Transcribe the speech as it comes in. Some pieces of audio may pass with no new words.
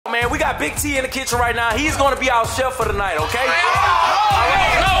got Big T in the kitchen right now. He's gonna be our chef for the night, okay?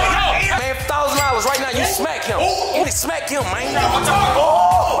 No. Man, $1,000 right now, you smack him. You smack him, man.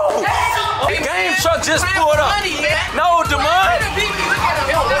 Oh! The game truck just pulled up. No, Demond.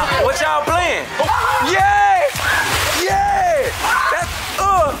 What y'all playing? Yeah! Yeah! That's,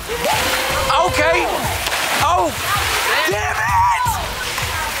 okay. Oh, damn it!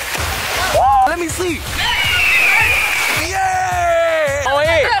 Let me see. Yeah! On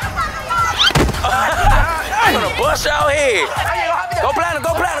head. I'm gonna bust y'all head. Go platinum,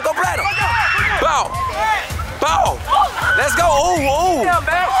 go platinum, go platinum. Bow. Bow. Let's go. Ooh.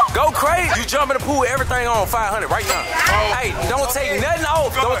 Go crazy. You jump in the pool, everything on 500 right now. Hey, don't take nothing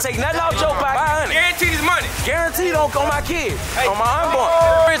off. Don't take nothing off your pocket. 500. Guaranteed his money. Guaranteed on my kids. On my unborn.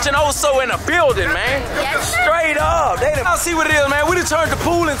 Rich and Oso in the building, man. Straight up. They don't see what it is, man. We done turned the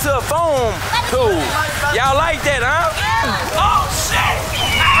pool into a foam pool. Y'all like that, huh? Oh, shit.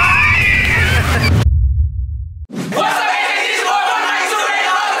 What's up?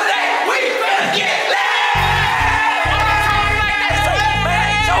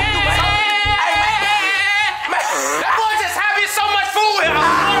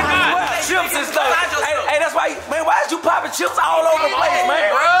 Man, why is you popping chips all over the place, man?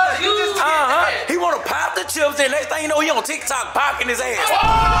 He wanna pop the chips, and next thing you know, he on TikTok popping his ass.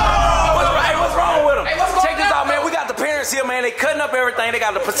 What's wrong with him? Check this out, man. We got the parents here, man. They cutting up everything. They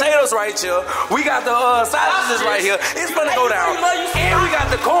got the potatoes right here. We got the sausages right here. It's gonna go down. And we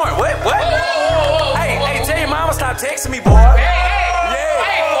got the corn. What? Hey, tell your mama stop texting me, boy.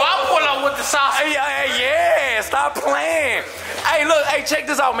 Hey, I'll pull up with the sausage. Yeah, stop playing. Hey, look, check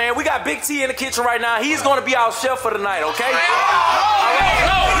this out, man. We got Big T in the kitchen right now. He's gonna be our chef for the night, okay?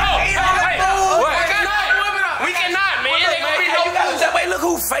 No. What? We cannot, man. Wait, look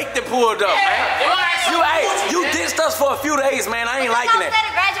who faked and pulled up, man. You ditched us for a few days, man. I ain't liking it.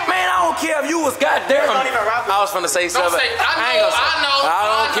 Man, I don't care if you was goddamn. I was finna say something. I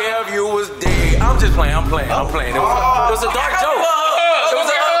don't care if you was dead. I'm just playing. I'm playing. It was a dark joke. It was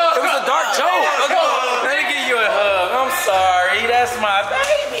a dark joke. Let me give you a hug. I'm sorry. That's my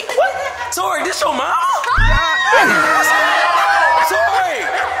baby. What? Tori, this your mom? Tori,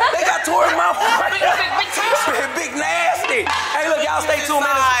 they got Tori's mouth. Big nasty. Hey, look, y'all stay tuned,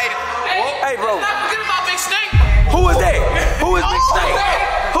 man. Hey, bro. Forget about Big Snake. Who is that? Who is Big Snake?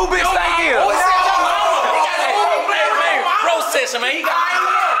 Who Big Snake is? Hey, roast session, man.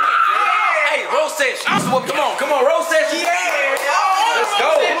 Hey, roast session. Come on, roast session.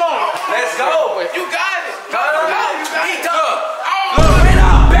 Let's go. You got it. He done. Look, man,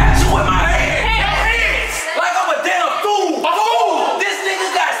 I'll bat you with my hands. Like I'm a damn fool. This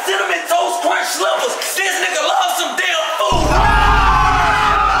nigga got cinnamon toast crunch slivers. This nigga loves some damn food.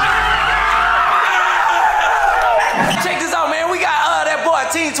 Check this out, man. We got that boy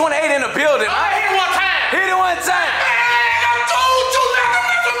Team 28 in the building. Hit it one time. I told you not to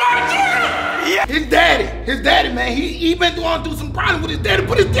mess with my chicken. Yeah. His daddy, man. He been going through some problems with his daddy.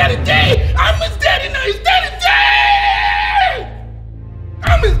 But his daddy dead. I'm his daddy now. His daddy dead.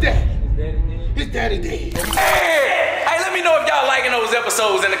 I'm his daddy. His daddy dead. Hey, let me know if y'all liking those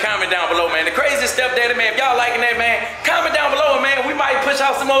episodes in the comment down below, man. The craziest stepdaddy, man. If y'all liking that, man, comment down below, man. We might push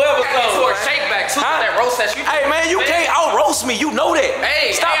out some more episodes. To a shake back, that roast session. Hey, man, you can't out roast me. You know that.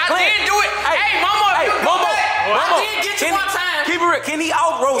 Hey, stop playing. I did do it. Hey, Mama. I did get you one time. Keep it real. Can he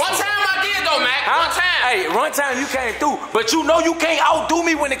out roast me? One time I did though, Mac. One time. Hey, one time you came through, but you know you can't outdo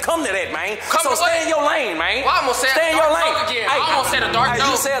me when it come to that, man. So stay in your lane, man. Well, I almost said stay in your lane. Again. I almost said a dark joke.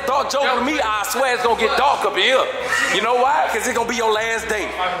 You said a dark joke to me, I swear it's gonna get dark up here. You know why? Because it's gonna be your last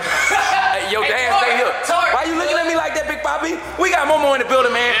day. Your last day here. Why you looking at me like that, Big Poppy? We got Momo in the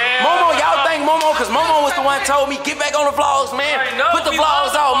building, man. Momo, y'all thank Momo, because Momo was the one told me, get back on the vlogs, man. Put the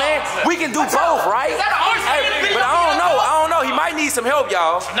vlogs out, man. We can do both, right? Hey, but I don't know. He might need some help,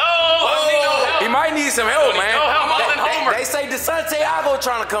 y'all. He might need some help, man. They say the Santiago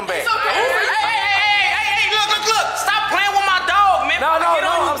trying to come back. Hey, look. Stop playing with my dog, man. No,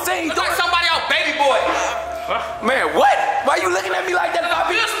 I'm saying he's like somebody else, baby boy. Man, what? Why you looking at me like that,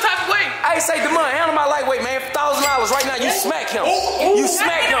 Poppy? Feel some type of way. Hey, say, Demond, handle my lightweight, man. $1,000 right now, you smack him. You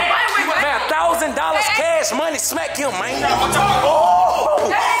smack him. Man, $1,000 cash money, smack him, man.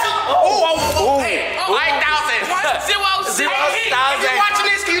 If you're watching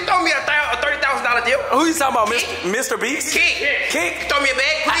this, can you throw me a $30,000 deal? Who you talking about, Mr. Beast? Kick. Throw me a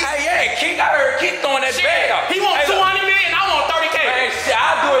bag, please. Hey, Kick. I heard Kick throwing that bag out. He wants 200 million. I want 30K. Man, shit,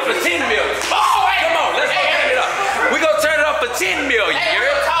 I'll do it for 10 million. Come on, let's go turn it up. We gonna turn it up for 10 million. Hey,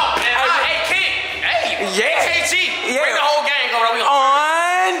 real talk, man. Hey, Kick. Yeah. KG. Bring the whole gang over.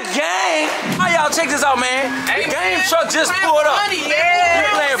 On gang. How y'all check this out, man? The game truck just pulled up. You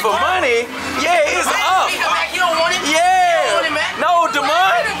playing for money? Yeah, it's up. You don't want it? Yeah. No,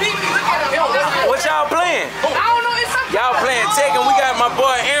 Demond. What y'all playing? I don't know. It's something. Y'all playing Tekken. We got my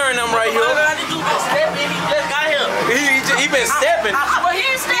boy Aaron them right here. He been stepping. Well, he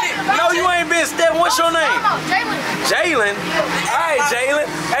ain't stepping. No, you ain't been stepping. What's your name? Jalen. Jalen. All right, Jalen.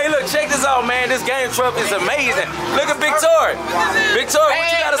 Hey, look, check this out, man. This game truck is amazing. Look at Victoria. Victoria,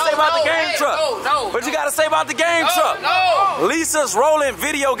 what you got to say about the game truck? What you got to say about the game truck? Lisa's Rolling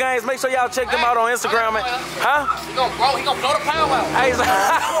Video Games. Make sure y'all check them out on Instagram, man. Huh? He gonna blow the power out. Hey,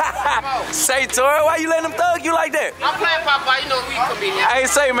 say, Tori, why you letting them thug you like that? I'm playing Popeye. You know we convenient. Hey,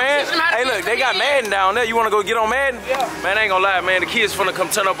 say, man. Hey, look, they got Madden down there. You want to go get on Madden? Yeah. Man, I ain't gonna lie, man. The kids finna come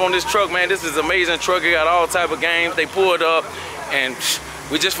turn up on this truck, man. This is an amazing truck. It got all type of games. They pulled up, and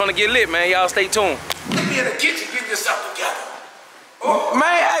we just finna get lit, man. Y'all stay tuned. Be in the kitchen, get yourself together. Man,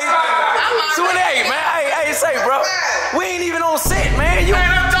 hey, 28, man. Hey, say, bro. We ain't even on set, man. You. Man,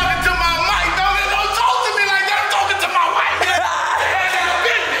 I'm talking to my mic. Don't talk to me like that. I'm talking to my wife. That's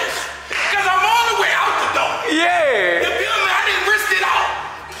business. Because I'm on the way out the door. Yeah. You feel me? I didn't risk it all.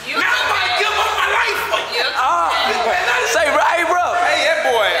 Now I'm about to give up my life for you. Say, bro. Hey, bro. Hey, that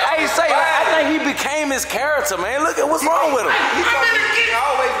boy. Hey, say, I think he became his character, man. Look at what's wrong with him. I'm in the kitchen.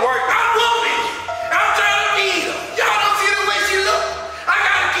 Always work. I'm whooping. I'm trying to feed her. Y'all don't see the way she look. I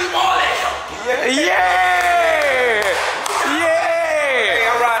gotta keep all that help. Yeah. Hey,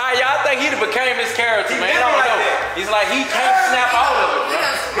 all right. Y'all think he became his character, man. I don't know. He's like, he can't snap out of it,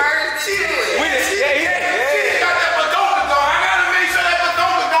 bro.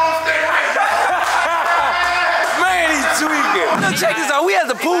 Check this out. We at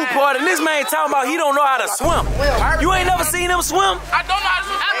the pool party, and this man talking about he don't know how to swim. You ain't never seen him swim? I don't know how to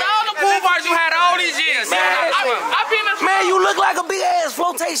swim. After all the pool parties you had all these years, man, you look like a big ass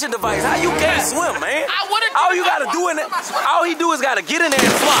flotation device. How you can't swim, man? All you gotta do in it, all he do is gotta get in there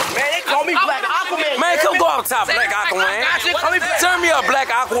and flop. Man, they call me Black Aquaman. Man, come go up top, Black Aquaman. Turn me up, Black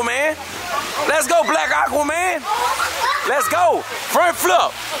Aquaman. Let's go, Black Aquaman. Let's go. Front flip.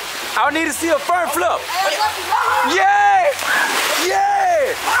 I need to see a front flip. Yeah!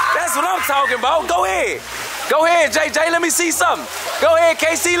 Yeah! That's what I'm talking about. Go ahead. Go ahead, JJ. Let me see something. Go ahead,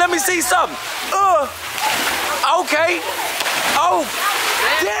 KC. Let me see something. Okay. Oh,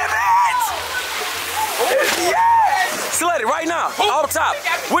 damn it! Yeah! Select it right now. Off top.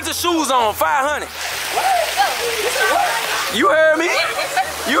 With the shoes on, 500. You heard me?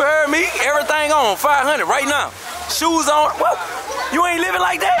 You heard me? Everything on, 500 right now. Shoes on. Whoa. You ain't living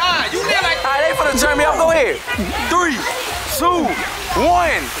like that? Nah, you live like that. All right, they finna turn me up. Go ahead. 3, 2,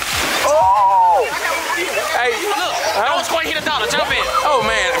 1. Oh! Hey, look, don't square hit $1. Jump in. Oh,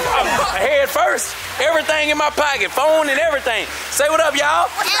 man. Head first. Everything in my pocket. Phone and everything. Say what up,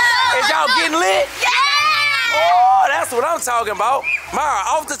 y'all. Is y'all getting lit? Yeah! Oh, that's what I'm talking about. Mara,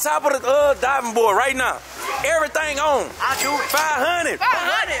 off the top of the diving board right now. Everything on. 500. 500.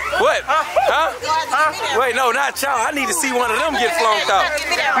 What? Huh? Wait, no, not y'all. I need to see one of them get flunked out.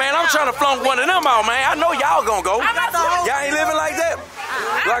 Man, I'm trying to flunk one of them out, man. I know y'all gonna go. Y'all ain't living like that?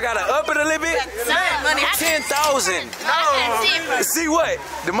 Do I gotta up it a little bit? 10,000. See what?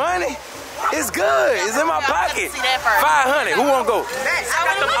 The money? It's good. It's in my pocket. 500. Who wanna go?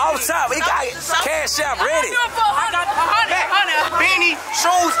 Off top. It got cash out ready. Beanie,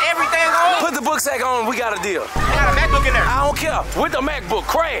 shoes, everything on. Put the book sack on. We got a deal. I got a MacBook in there. I don't care. With the MacBook,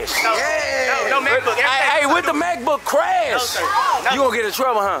 crash. No MacBook. Hey, with the MacBook, crash. You gonna get in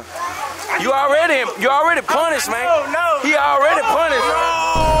trouble, huh? You already punished, man. He already punished.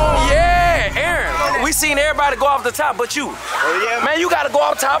 Yeah, Aaron. We seen everybody go off the top, but you. Man, you gotta go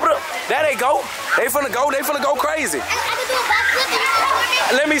off top of the. There they go. They finna go crazy.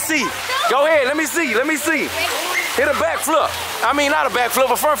 Let me see. Go ahead. Let me see. Hit a backflip. I mean, not a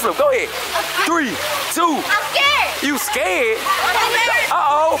backflip, a front flip. Go ahead. 3, 2. I'm scared. You scared?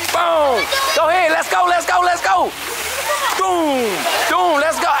 Uh-oh. Boom. Go ahead. Let's go. Boom.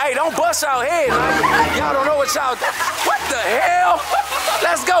 Let's go. Hey, don't bust y'all head. Y'all don't know what y'all. What the hell?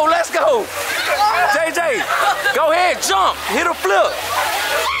 Let's go. JJ, go ahead. Jump. Hit a flip.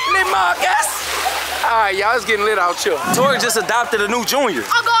 Lit Marcus. All right, y'all. It's getting lit out here. Tori just adopted a new junior.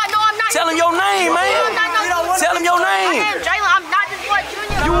 Oh, God, no, I'm not. Tell him your name, man. Tell him your name. I am Jalen. I'm not this boy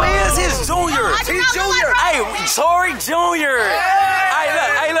junior. You is his junior. He's junior. Hey, Tori Junior. Hey,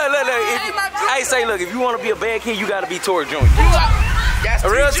 look. Hey, say, look, if you want to be a bad kid, you got to be Tori Junior. That's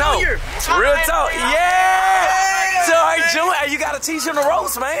Real talk. Yeah. Tori Junior. Hey, you got to teach him the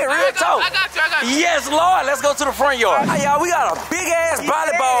ropes, man. Real talk. I got you. Yes, Lord. Let's go to the front yard. Hey, y'all, we got a big-ass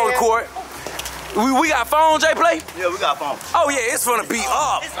volleyball court. We got phone, J-Play? Yeah, we got phone. Oh, yeah, it's gonna be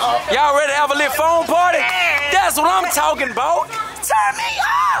up. Y'all ready to have a lit phone party? That's what I'm talking about. Turn me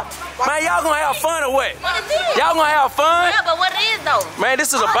up. Man, y'all gonna have fun or what? Y'all gonna have fun? Yeah, but what it is though? Man,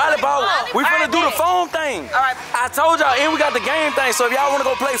 this is a volleyball. We finna do the phone thing. I told y'all, and we got the game thing. So if y'all wanna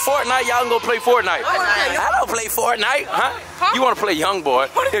go play Fortnite, y'all can go play Fortnite. I don't play Fortnite, huh? You wanna play Young Boy?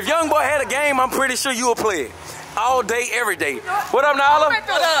 If Young Boy had a game, I'm pretty sure you will play it. All day, every day. What up, Nala?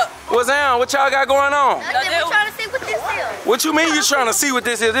 What up? What's down? What y'all got going on? We're trying to see what this is. What you mean you trying to see what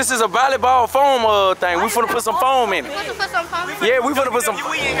this is? This is a volleyball foam thing. We finna put some foam in it. Yeah, we finna put some.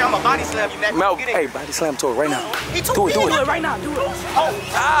 We ain't got my body slam you next. Mel, hey, body slam to it right now. Do it. Do it right now. Do it.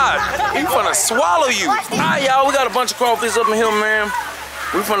 Ah, he finna swallow you. All right, y'all, we got a bunch of crawfish up in here, man.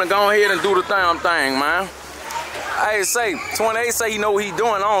 We finna go ahead and do the damn thing, man. Hey, say, 28 say he know what he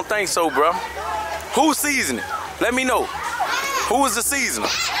doing. I don't think so, bro. Who's seasoning? Let me know. Who is the seasoner?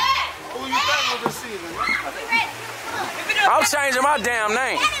 Who you think was the season? I'm changing my damn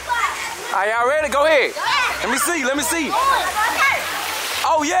name. Are y'all ready? Go ahead. Let me see. Let me see.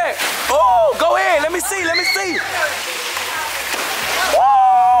 Oh, yeah. Oh, go ahead. Let me see. Let me see.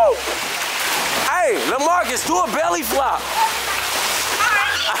 Woo! Hey, LaMarcus, do a belly flop.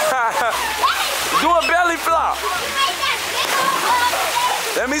 Do a belly flop.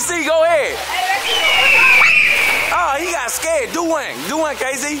 Let me see. Go ahead. Oh, he got scared. Do one. Do one,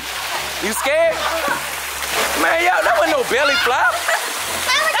 KZ. You scared? Man, y'all, that wasn't no belly flop.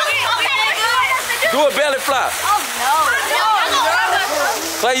 Do a belly flop. Oh, no.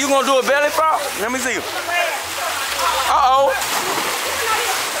 Clay, you gonna do a belly flop? Let me see you. Uh-oh.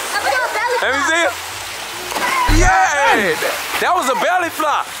 Let me see you. Yeah! That was a belly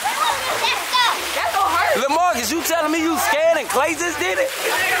flop. LaMarcus, you telling me you scared and Clay just did it?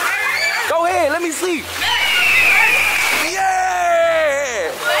 Go ahead, let me see.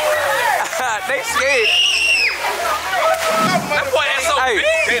 Yeah! They scared. That boy, that's so big.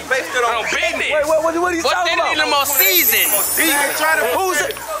 They based it on business. Wait, what are you talking about? But they need more season. Who's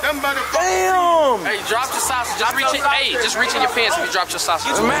it? Damn! Hey, drop your sausage. Just reach it. Hey, just reach in your pants if you drop your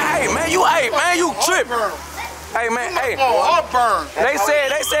sausage. Man, you tripping. Hey, man, hey. Heartburn. They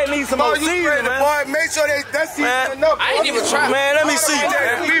said need some more season, man. Boy, make sure that season enough. I ain't even trying. Man, let me see.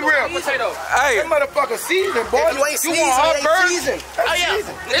 Be real. Hey. That motherfucker season, boy. You want heartburn? Oh, yeah. It's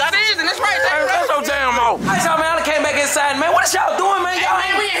season. It's right there. That's so damn off. Hey, y'all, man, I came back inside, man. What is y'all doing, man? Y'all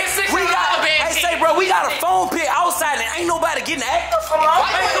Hey, man, we in here 6 we got, hey, say, bro, we got a phone pit outside and ain't nobody getting active. Come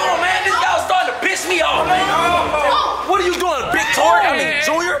on, man. This y'all starting to piss me off, man. What are you doing, Big Torque? I mean,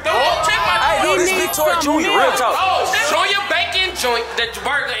 Junior? Hey, no, this Big Torque Junior, real talk. Junior bacon joint, the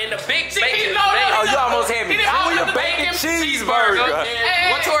burger, and the big bacon. Oh, you almost had me. Junior bacon cheeseburger.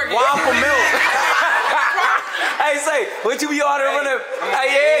 What Torque? Waffle milk. Hey, say, what you be ordering? Hey,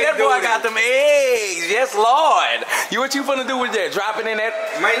 yeah, that boy got them eggs. Yes, Lord. What you finna do with that? Drop it in that?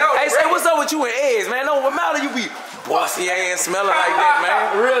 Hey, say, what's up with you and eggs, man? No, what matter you be bossy ass smelling like that,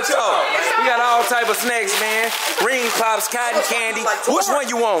 man? Real talk. We got all type of snacks, man. Ring pops, cotton candy. Which one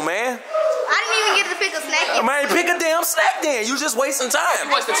you want, man? I didn't even get to pick a snack yet. Man, pick a damn snack then. You just wasting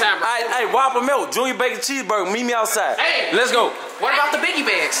time. Wasting time, bro. Hey, Waffle milk, Junior bacon cheeseburger. Meet me outside. Hey, let's go. What about the biggie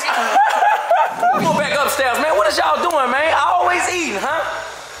bags? Go back upstairs, man. What is y'all doing, man? Always eating, huh?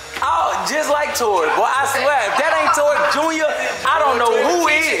 Oh, just like Tori, boy. I swear, if that ain't Tori Junior, I don't know who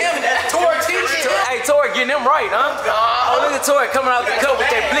is. Tori teaching. Hey, Tori getting them right, huh? Oh, look at Tori coming out the cup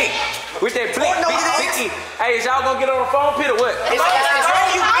with that blink. With that blink. Hey, is y'all gonna get on the phone pit or what? It's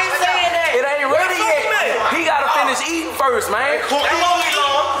ready. You been saying that. It ain't ready yet. He gotta finish eating first, man.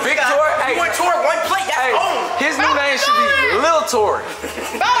 Big Tori. Hey, one plate. Hey, his new name should be Lil Tori.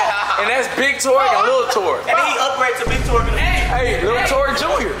 And that's Big Tori and Lil Tori. And then he upgrades to Big Tori. Hey, Lil Tori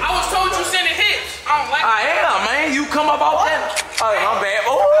Jr. I was told you sending hits. I don't like I am, man. You come up off that. Oh, my bad.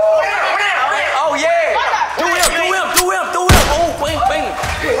 Oh, yeah. Do him. Oh, bing.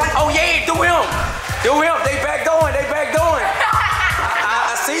 Oh, yeah, do him. They back going.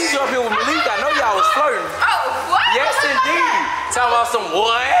 I see you up here with Malik. I know y'all was flirting. Oh, what? Yes, indeed. Talking about some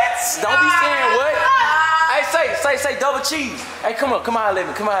what? Don't be saying what. Hey, say double cheese. Hey, come on, let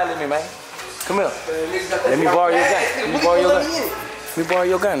me, man. Come here. Let me borrow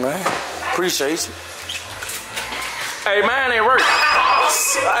your gun. Man. Appreciate you. Hey, mine ain't working.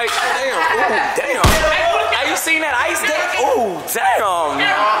 Hey, damn. Hey, you seen that ice day? Oh, damn.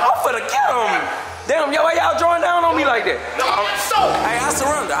 I'm finna get him. Damn, why y'all drawing down on me like that? Hey, I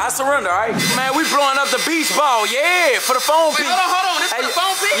surrender, all right? Man, we blowing up the beach ball, yeah, for the phone pit. Hold on, this for the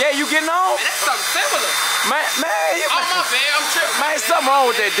phone pit? Yeah, you getting on? Man, that's something similar. Man, oh, my bad, I'm tripping. Man, something wrong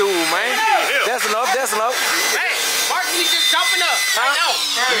with that dude, man. That's enough. Hey, Marcus, he's just jumping up. I know.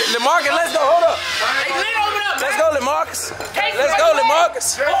 LaMarcus, let's go, hold up. Hey, lean over up, Let's go, LaMarcus. Let's go,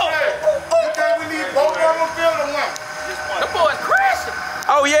 LaMarcus. You think we need both of them filled or one? The boy's crashing.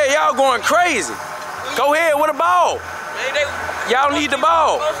 Oh yeah, y'all going crazy. Go ahead with the ball. Y'all need the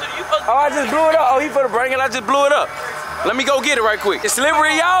ball. Oh, I just blew it up. Oh, he finna bring it. I just blew it up. Let me go get it right quick. It's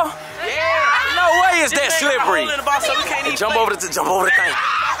slippery, y'all? Yeah. No way is that slippery. Jump over the thing.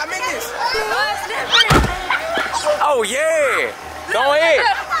 Oh yeah. Go ahead.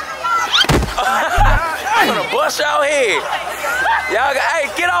 I'm gonna bust y'all head. Y'all, hey,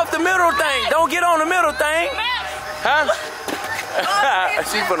 get off the middle thing. Don't get on the middle thing. Huh?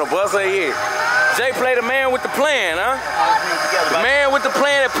 She finna bust her head. Jay played the man with the plan, huh? The man with the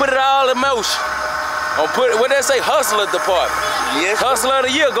plan that put it all in motion. What they say, hustler department. Yes. Hustler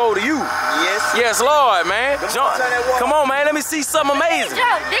of the year go to you. Yes. Yes, Lord, man. Jump. Come on, man. Let me see something amazing.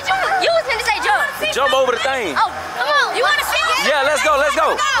 Did you was gonna say jump? Jump over the thing. Oh, come on. You wanna see it? Yeah, let's go. Let's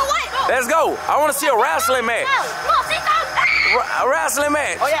go. Let's go. I want to see a wrestling match. A wrestling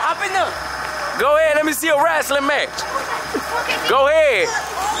match. Oh yeah, hop in there. Go ahead. Let me see a wrestling match. Go ahead.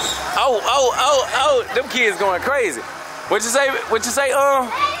 Oh. Them kids going crazy. What you say? What you say?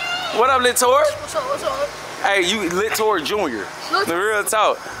 What up, Lit Tor? What's up? Hey, you Lit Tor Jr. The real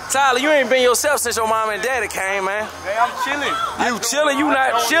talk. Tyler, you ain't been yourself since your mom and daddy came, man. Hey, I'm chilling. You chilling? You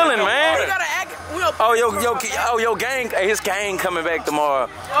not chilling, man? We gotta act. Your gang, his gang coming back tomorrow.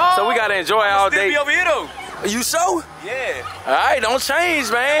 So we gotta enjoy all day. Be over here though. You sure? Yeah. All right, don't change,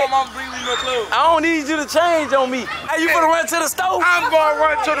 man. I don't need you to change on me. Hey, you gonna run to the stove? I'm gonna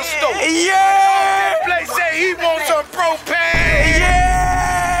run to the stove. Yeah. Blake say he wants some propane. Yeah.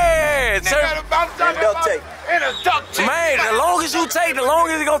 And a duct tape. Man, the longest you take, the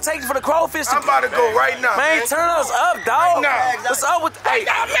longer it's gonna take for the crawfish to. I'm about to go right now. Man, turn us up, dog. Right now. What's up with? Hey, man,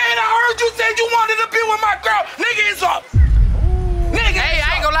 I heard you said you wanted to be with my girl. Nigga, it's up. Hey,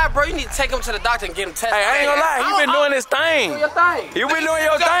 I ain't gonna lie, bro. You need to take him to the doctor and get him tested. Hey, I ain't gonna lie. You been doing this thing. You been doing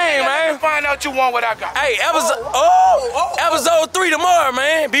your thing, man. Find out you want what I got. Hey, episode 3 tomorrow,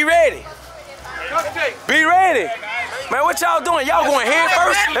 man. Be ready. Be ready. Man, what y'all doing? Y'all going head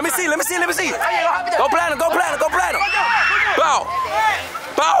first? Let me see. Go platinum.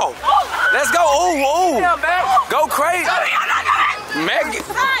 Bow. Let's go. Ooh. Go crazy. Maggie.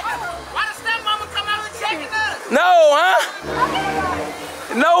 Why the stepmama come out and checking us? No, huh?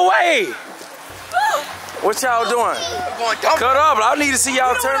 No way. What y'all doing? Cut up. I need to see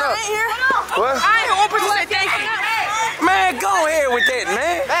y'all turn up. What? I ain't open to say thank you. Man, go ahead with that,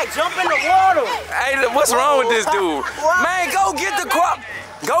 man. Hey, jump in the water. Hey, what's wrong with this dude? Man, go get the crop.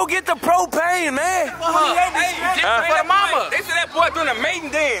 Go get the propane, man. Hey, for the mama. They said that boy doing a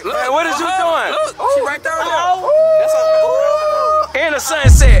maiden dance. Man, what is you doing? Look, she right there. In the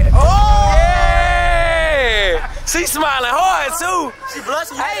sunset. Yeah. She smiling hard, too. She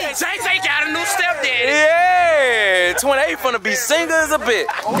blushing. Hey, Jay got a new stepdaddy. Yeah. 28 finna be single as a bit.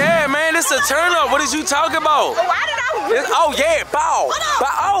 Yeah, man, this a turn up. What is you talking about? Oh, yeah, bow.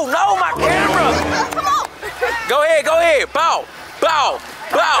 Oh, no, my camera. Come on. Go ahead. Bow.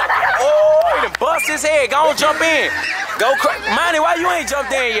 Oh, he done bust his head. Go on, jump in. Go Money, why you ain't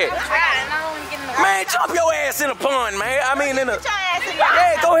jumped in yet? Man, jump your ass in the pond, man. I mean, in the...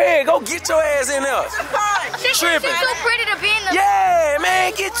 Yeah, go ahead. Go get your ass in there. Tripping. She's so pretty to be in the... Yeah,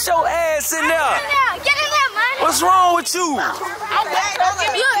 man, get your ass in there. Get in there, man. What's wrong with you? Look,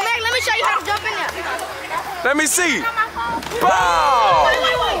 man, let me show you how to jump in there. Let me see. Bow.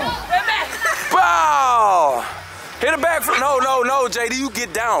 Hit the back from... No, JD, you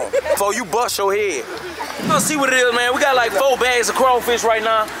get down before you bust your head. Let's see what it is, man. We got like 4 bags of crawfish right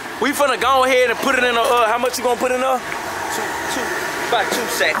now. We finna go ahead and put it in a... how much you gonna put in there? About 2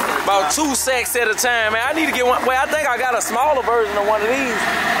 sacks. About 2 sacks at a time, man. I need to get one. Well, I think I got a smaller version of one of these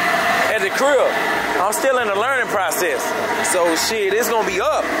at the crib. I'm still in the learning process. So, shit, it's gonna be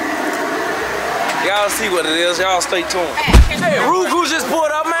up. Y'all see what it is. Y'all stay tuned. Hey, Rugu just pulled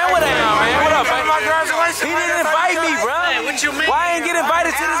up, man. What up, man? What up, man? He didn't invite me, bro. What you mean? Why I ain't get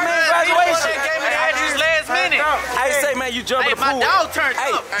invited to this man's graduation? Gave me the address last minute. Hey, say, man, you jump in the pool. My dog turned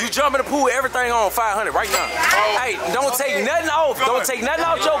up. You jump in the pool, everything on 500 right now. Hey, don't take nothing off. Don't take nothing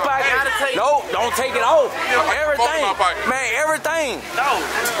out your pocket. No, don't take it off. Everything. Man, everything. No.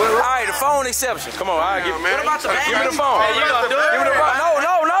 All right, the phone exception. Come on, I'll give you. What about the bag? Give me the phone. You gonna do it? Give me the phone. No.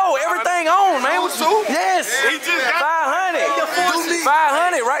 Everything on, man. Yes. 500.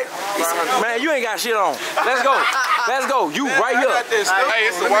 500, right? Man, you ain't got shit on. Let's go. You right here. Hey,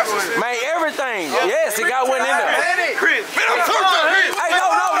 it's the watch. Man, everything. Yes, it got one in there. Chris, Hey, no.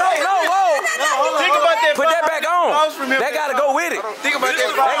 Whoa. Think about that. Put that back on. That gotta go with it. Think about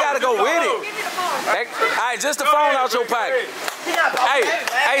that. That gotta go with it. All right, just the phone out your pocket.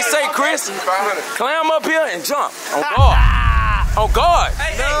 Hey, say Chris, climb up here and jump. On guard. On guard.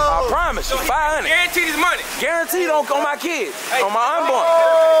 Hey, I promise you, 500. Guaranteed his money. Guaranteed on my kids, on my unborn.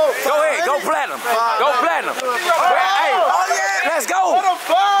 Go ahead, go platinum. Go platinum. Hey, let's go.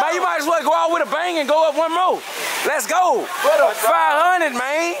 Man, you might as well go out with a bang and go up one more. Let's go. 500,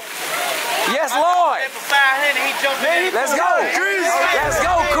 man. Yes, Lord. Let's go. Let's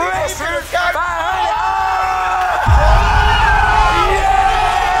go, Chris. 500.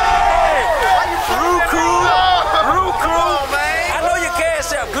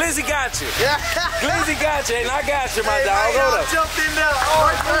 Glizzy got you. Glizzy got you, and I got you, my dog. Hold up.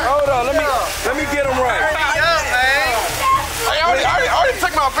 Hold on. Let me get him right. I already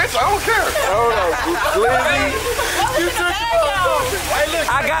took my bitch. I don't care. Hold on, Glizzy.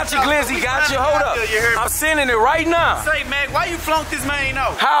 I got you, Glizzy. Got you. Hold up. I'm sending it right now. Say, man, why you flunked this man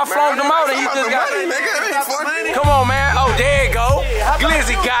out? How I flunked him out and he just got it? Come on, man. Oh, there you go.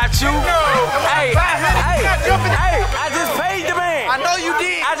 Glizzy got you. Hey, I just paid the man. I know you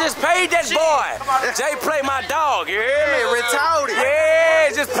did. I just paid that boy. Jay play my dog, you hear me? Retarded.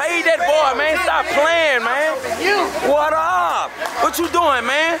 Yeah, just paid that boy, man. Stop playing, man. What up? What you doing,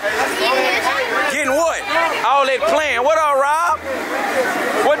 man? Getting what? All that playing. What up, Rob?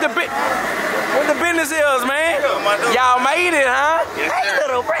 What the business is, man? Y'all made it, huh? Hey,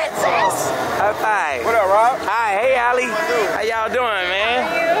 little princess. Hi. What up, Rob? Hi, hey, Allie. How y'all doing,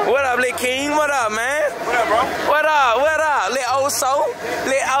 man? What up, Lil King? What up, man? What up, bro? What up? What up? Lil Oso?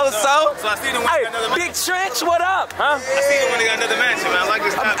 Lil Oso? So I see them Hey, another Big Trench, what up? Huh? I see them when they got another mansion, man. I like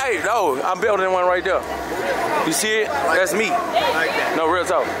this stuff. Hey, no, I'm building one right there. You see it? That's me. No, real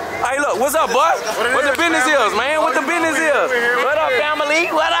talk. Hey, look, what's up, boy? What the business is, man? What the business is? What up, family?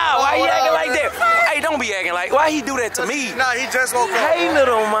 What up? Why you acting like that? Hey, don't be acting like, why he do that to me? Nah, he just woke up. Hey,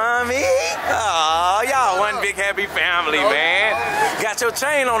 little mommy. Oh, y'all one big happy family, man. Got your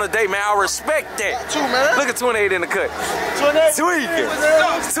chain on today, man. I respect that. Look at 28 in the cut.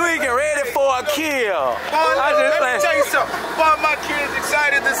 Tweaking, ready for a kill. Let me tell you something. Boy, my kids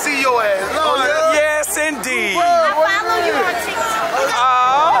excited to see your ass. Yes, indeed. I follow you on TikTok.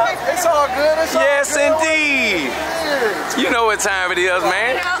 It's all good. Yes, indeed. You know what time it is,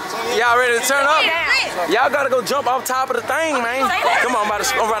 man. Y'all ready to turn up? Y'all gotta go jump off top of the thing, man. Come on, I'm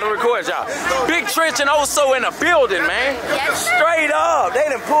about to record y'all. Big Trench and Oso in the building, man. Straight up. They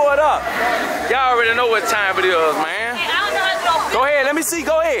done pulled up. Y'all already know what time it is, man. Go ahead, let me see.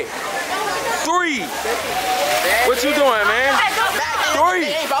 Go ahead. 3. What you doing, man?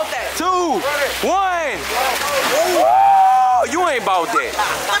 3, 2, 1. Oh, you ain't bought that.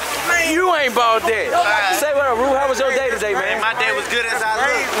 You ain't bought that. Say what up, Rue. How was your day today, man? My day was good as I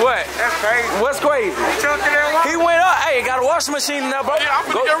look. What? That's crazy. What's crazy? He went up. Hey, got a washing machine now, bro. Yeah, I'm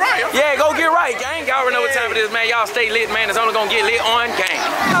gonna get right. Yeah, go get right, gang. Y'all already know what time it is, man. Y'all stay lit, man. It's only gonna get lit on gang.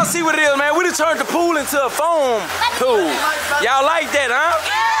 Y'all see what it is, man. We done turned the pool into a foam pool. Y'all like that, huh?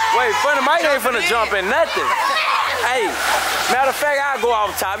 Wait, Funnymike ain't finna jump in nothing. Hey, matter of fact, I'll go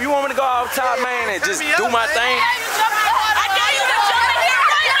off top. You want me to go off top, man, and just do my thing?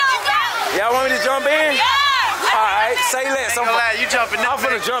 Y'all want me to jump in? Yeah. All right, say less. I'm You jumping in. I'm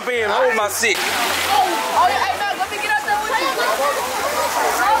finna jump in. Hold my seat. Oh, yeah, hey, man, let me get out there with you.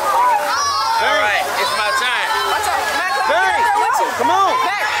 All right, it's my time. Bang! Come on.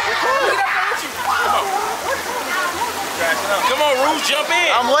 Come on, Rue, jump in.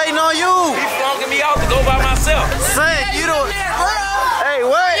 I'm waiting on you. He's flunking me out to go by myself. Say, you don't. Hey,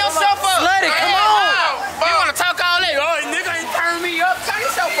 wait. yourself up. Let it. Come on. You wanna talk all that? Oh, nigga ain't turn me up. Turn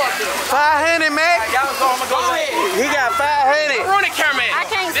yourself up there. 500, man. Y'all go ahead. He got 500. Run it, cameraman. I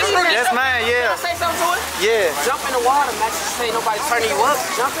can't This see Run it. That's mine, yeah. Say something to it? Yeah. Jump in the water, man. Just ain't nobody turning you up.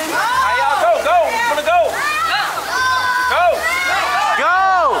 Jump in. Hey, y'all go. I'm gonna go. Go.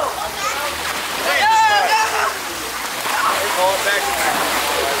 Go.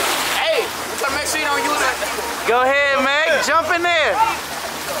 Hey, you gotta make sure you don't use it. Go ahead, Mac. Jump in there.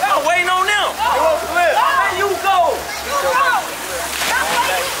 I'm waiting on them. They won't flip. There you go.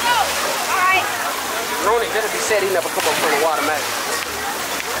 Ronnie better be said he never come up from the water, man.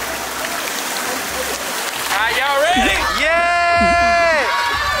 Are y'all ready? Yeah.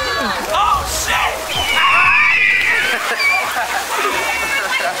 Oh, shit.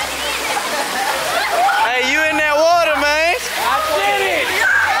 Hey, you in that water, man. I did it.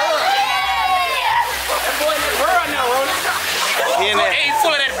 That boy in that bird now, Ronnie. He in that. Hey, you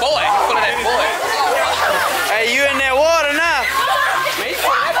full of that boy. You full of that boy. Hey, you in that water now. Man, you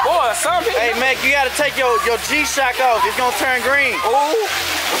full of that boy or something. Hey, Mac, you gotta take your G-Shock off. It's gonna turn green. Ooh.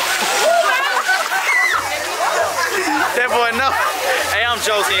 That boy, no. Hey, I'm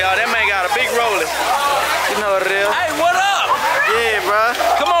joking, y'all. That man got a big roller. You know what it is. Hey, what up? Yeah, bro.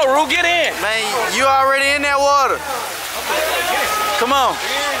 Come on, Rue, get in. Man, you already in that water. Come on. Come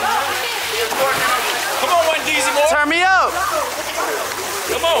on, one DZ more. Turn me up.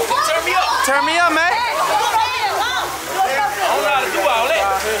 Come on, turn me up. Turn me up, man. I don't know how to do all that.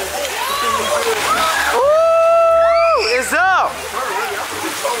 Woo! It's up.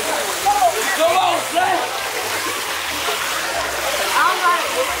 Come on, Slay.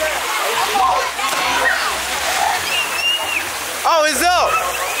 Oh, it's up.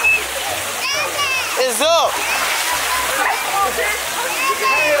 It's up.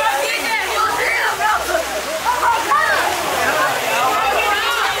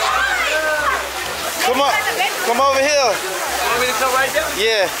 Come on. Come over here. You want me to come right there?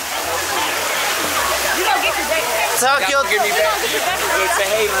 Yeah. Talk your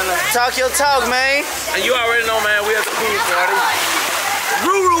talk your talk, man. And you already know, man, we at the pool party.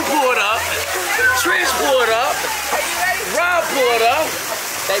 Ruru pulled up. Trish pulled up. Rob pulled up.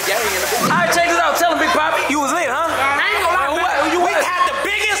 That gang in the pool. All right, check this out. Tell him, Big Poppy, you was lit, huh? I ain't gonna lie, We had the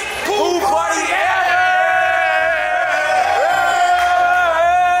biggest pool party ever.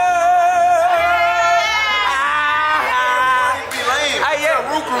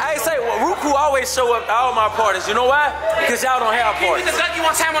 I say, well, Ruku always show up at all my parties. You know why? Because y'all don't have parties. hit the ducky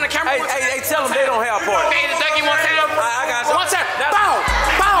one time on the camera. Hey, tell them they don't have parties. Hit the ducky one time. I got some. One time. Bow,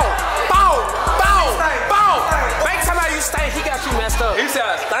 bow, bow, bow, bow. Bank time out you stink. He got you messed up. He said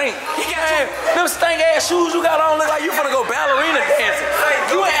I stink. He got you. Them stink ass shoes you got on look like you finna go ballerina dancing.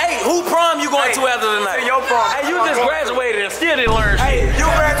 You ain't, hey, who prom you going to after tonight? Your prom. Hey, you just graduated and still didn't learn shit. Hey, you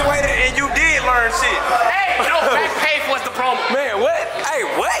graduated and you did learn shit. Hey, no, back pay for what's the promo. Man, what? Hey,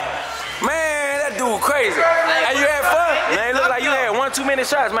 what? Man, that dude crazy. Hey, you had fun? Man, it look like you had 1 too many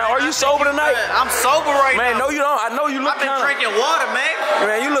shots, man. Are you sober tonight? I'm sober right Man, now. no, you don't. I know you look I've been kind of. drinking water, man.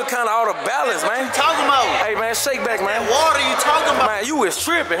 Man, you look kind of out of balance, man. What you talking about? Hey, man, shake back, man. Water you talking about? Man, you was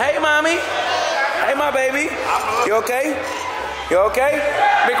tripping. Hey, mommy. Hey, my baby. You okay? You okay?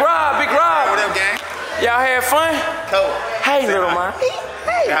 Big Rob, Big Rob. What up, gang? Y'all had fun? Cool. Hey, little man.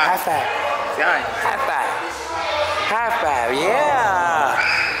 Hey, Yeah. high five. High five. High five, yeah.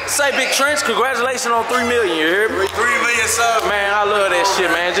 Say, Big Trench, congratulations on 3 million, you hear me? 3 million subs. Man, I love that shit,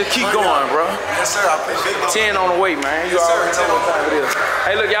 man. Just keep going, bro. Yes, sir. I appreciate it. 10 on the way, man. You Yes, sir. already know what time it is.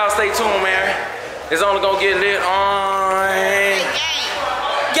 Hey, look, y'all stay tuned, man. It's only gonna get lit on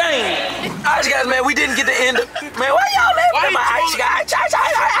game. Alright, guys, man, we didn't get the end of, man, why y'all laughing at my ice guys?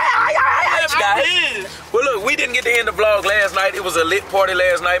 Well, look, we didn't get to end the vlog last night. It was a lit party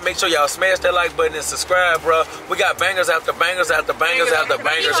last night. Make sure y'all smash that like button and subscribe, bro. We got bangers after bangers after bangers after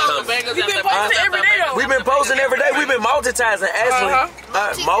bangers coming. We've been posting every day, though. We've been posting every day. We've been multitasking, actually.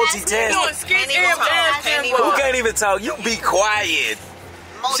 Multitasking. Doing skits and Who can't even talk? You be quiet.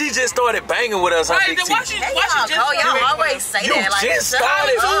 She just started banging with us, huh, Big T? Y'all always say You that. Like, just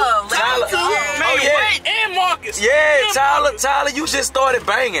started. Tyler. Oh, yeah. and Marcus. Yeah, Tyler, you just started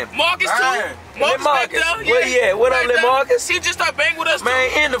banging. Marcus too. Lit Marcus back Marcus. there. Where he at? What up, Lit Marcus? He just started banging with us Man,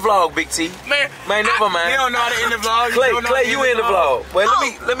 end the vlog, Big T. Man, Never mind. You don't know how to end the vlog. Clay, you in the vlog. Well,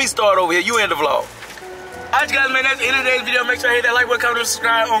 let me start over here. You in the vlog. Alright, guys, man, that's the end of today's video. Make sure you hit that like button, comment, and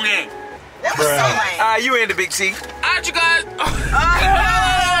subscribe on game. that was so lame. Alright, you in the Big T. alright, you guys.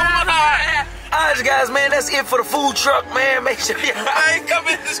 Alright, guys, man, that's it for the food truck, man. Make sure you. I come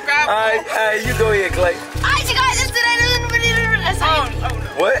and subscribe. Alright, you go ahead, Clay. Alright, you guys, it's that's how you do it.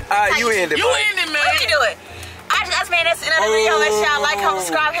 What? Alright, you in the. You in it, man. How you do it? Man, that's the end of the video. Make sure y'all like, comment,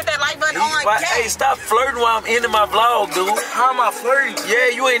 subscribe, hit that like button on Hey, stop flirting while I'm ending my vlog, dude. How am I flirting? Yeah,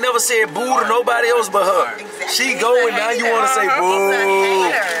 you ain't never said boo to nobody else but her. Exactly. She going now, you want to say boo.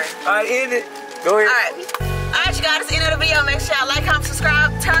 Alright, end it. Go ahead. Alright, you guys, that's the end of the video. Make sure y'all like, comment,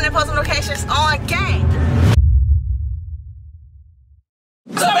 subscribe, turn the post notifications on gang.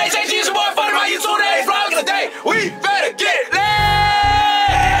 So, man, it's your boy Funnymike. You tune in today's vlog of the day. We better get lit.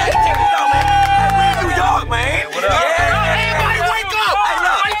 Check this out, man. Hey, we in New York, man. What up? Everybody wake up. Hey,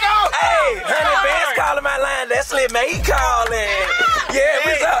 look. Wake up. Hey, Honey Vance calling my line. That's Lit, man. He calling. Yeah,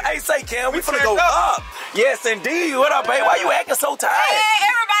 what's up? Hey, say, Cam, we finna go up. Yes, indeed. What up, babe? Why you acting so tired? Hey,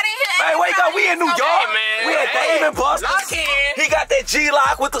 everybody here. Man, wake up. We in New York. man. We at Dave and Buster's. Lock in. He got that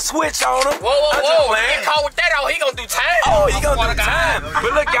G-lock with the switch on him. Whoa. He caught with that out. He gonna do time. Oh, he gonna do time.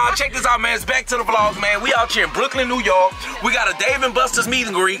 But look, y'all, check this out, man. It's back to the vlogs, man. We out here in Brooklyn, New York. We got a Dave and Buster's meet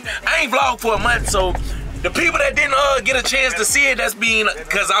and greet. I ain't vlogged for a month, so the people that didn't get a chance to see it, that's being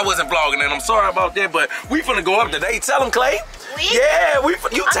because I wasn't vlogging, and I'm sorry about that. But we finna go up today. Tell them, Clay. Yeah,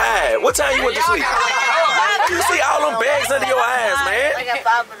 you tired. What time you went to sleep? You see all them bags under your eyes, man. I got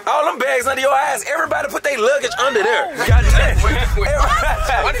 5 of them. All them bags under your eyes. Everybody put their luggage under there. Goddamn.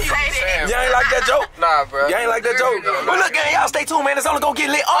 What are you saying? You ain't like that joke? Nah, bro. You ain't like that joke? Well, look, gang, y'all stay tuned, man. It's only gonna get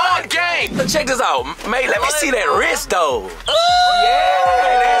lit on gang. Look, check this out. Man, let me see that wrist, though.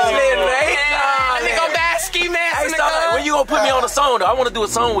 Yeah, that's lit, man. Nigga, bad ski mask. Hey, stop it. When you gonna put me on the song, though? I want to do a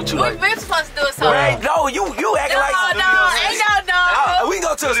song with you. We've Like, been supposed to do it something. man, no, you acting like. No. We can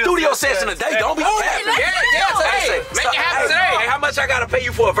go to a studio session today. Don't be capping. Hey, make it happen today. Hey, how much I gotta pay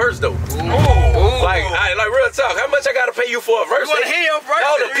you for a verse, though? Like real talk. How much I gotta pay you for a verse? You wanna hear your verse?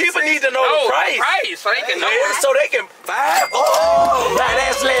 No, the people need to know the price. So they can know. So they can vibe. Oh, now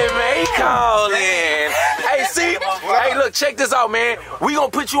that's let me call in. Hey, see? Hey, look, check this out, man. We gonna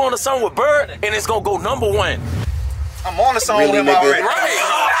put you on a song with Bird, and it's gonna go #1. I'm on the song with him already.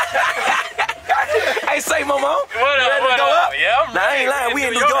 Hey, say, Momo. What up? Ready to go up? Yeah. Now, I ain't lying. We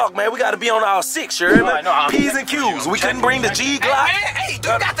in New York, man. We got to be on our 6, sure. P's and Q's. We couldn't bring the G Glock. Hey, you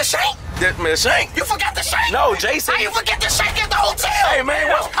got the shank? Man, shank. You forgot the shank? No, Jason. How you forget the shank at the hotel? Hey,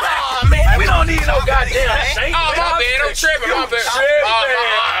 man. Oh, man. We don't need no goddamn shank. Oh, my bad. I'm tripping. My bad.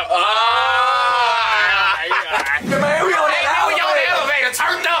 Man, we on that We on the elevator.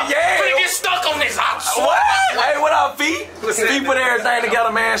 Turned up. Yeah. Finna get stuck on this. What? Hey, what up, Feet? Feet put everything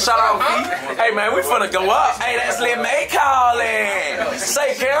together, man. Shout out, Feet. Hey, man, we finna go up. Hey, that's Lil May calling.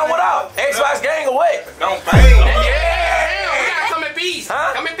 Say, Karen, what up? Xbox gang away. Don't bang. Yeah. We gotta come in peace.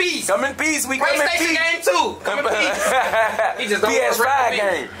 Huh? Come in peace. Come in peace. We come in PlayStation peace. game too. Come in peace. He just don't PS5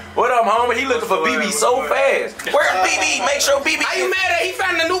 game. What up, homie? He looking for BB so fast. Where's BB? Make sure BB. How you mad at he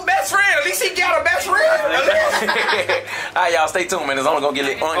found a new best friend? At least he got a best friend. Alright, y'all, stay tuned, man. It's only gonna get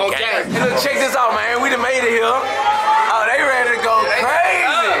lit on Okay. game. Hey, look, check this out, man. We done made it here. Oh, they ready to go crazy.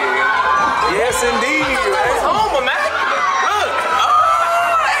 Yes, indeed. It's home, man. Look.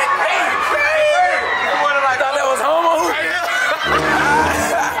 Oh, hey, crazy. I thought that was homo.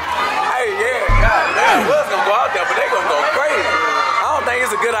 Hey, yeah. God, was gonna go out there, but they gonna go crazy. I don't think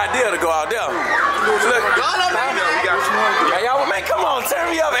it's a good idea to go out there. Look. Hey, y'all, man, come on,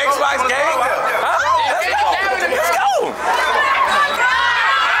 turn me up, Xbox gang. Huh? Let's go. Let's go.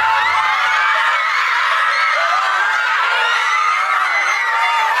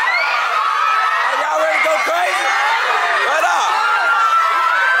 Hey, y'all ready to go crazy? What up?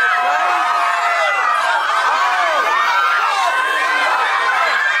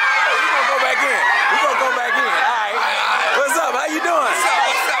 We gonna go back in. We gonna go back in. All right. What's up? How you doing?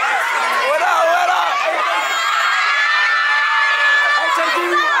 What up? What up? Hey, JD,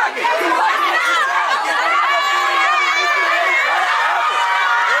 we rocking. You like it?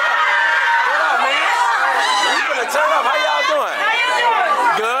 What up, man? We finna turn up. How y'all doing?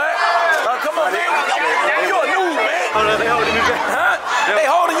 Good. Come on, man. You a noob, man. Oh, no, they holding me back. Huh? They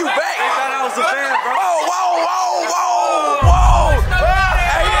holding you back. They thought I was a fan, bro. Whoa.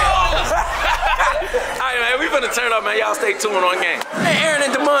 Alright, man, we finna turn up, man. Y'all stay tuned on game. Hey, Aaron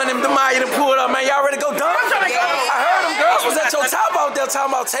and Demond and Demaya done pulled up, man. Y'all ready to go dunk? I heard them girls was at your top out there talking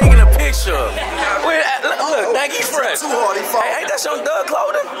about taking a picture. Look, Nike fresh. Hey, ain't that your Doug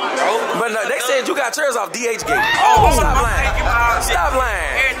clothing? But no, they said you got yours off DH Gate. Oh, stop lying. Stop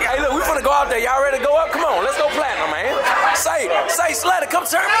lying. Hey, look, we finna go out there. Y'all ready to go up? Come on, let's go platinum, man. Say, Slatter, come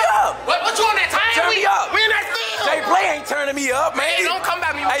turn me up. What you on that time? Turn me up. We in that field. Jay Play ain't turning me up, man. Hey, don't come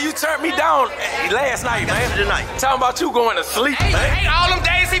back me. Hey, you turned me down last night, man. Talking about you going to sleep, man. Hey, all them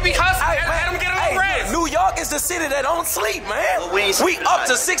days he be hustling. Let him get a little rest. New York is the city that don't sleep, man. We up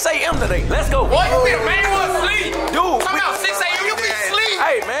to 6 a.m. today. Let's go. Boy, you be the main one sleep. Dude. Come out 6 a.m. You be asleep.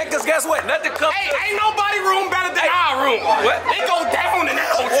 Hey, man, because guess what? Nothing comes. Hey, ain't nobody room better than our room. What? It go down in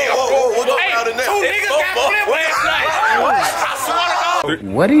that hotel. Whoa, go Hey, down in that. 2 niggas got flipped last night. What? I swear to God.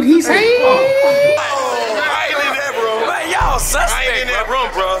 What did he say? I ain't in that room. Man, y'all suspect, I ain't in that room,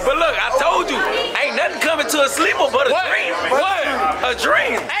 bro. But look, I told you, ain't nothing coming to a sleeper but a dream. What? A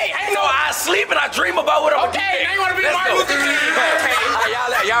dream. Hey, ain't So I sleep and I dream about what I'm gonna do. Okay, now you wanna be Let's Martin go. Luther King.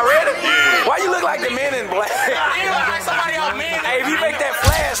 Y'all ready? Why you look like the Men in Black? I ain't like somebody else, man. Hey, if you make that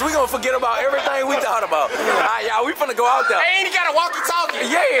flash, we gonna forget about everything we thought about. All right, y'all, we finna go out there. Hey, ain't he got a walkie-talkie?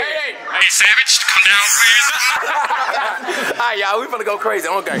 Yeah. Hey, Savage, come down, please. All right, y'all, we finna go crazy.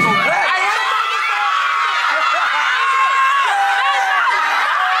 Okay.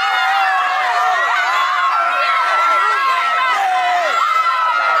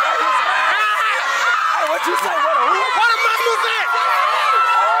 What you say? What a man was that?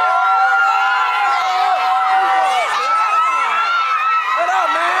 What up,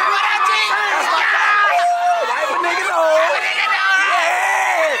 man? What that thing? That's my guy. Wipe a nigga nose.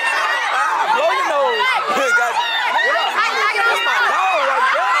 Yeah. Blow your nose. What up? That's my dog right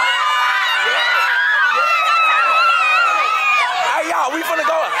there.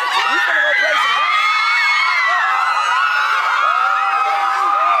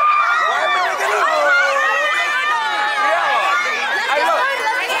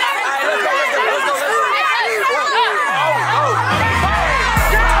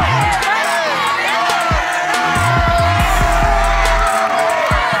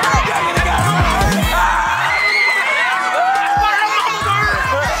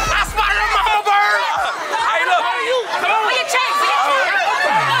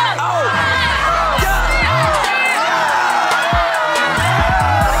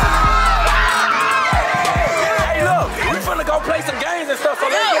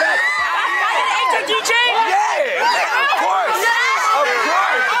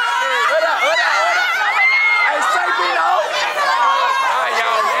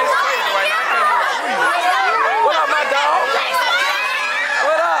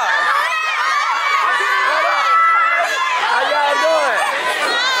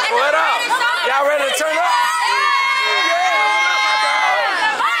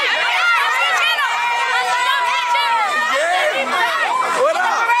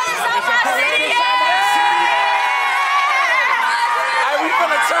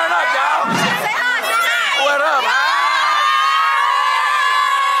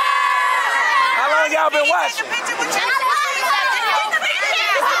 long y'all been watching?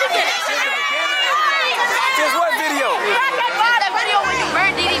 Since what video? That video when you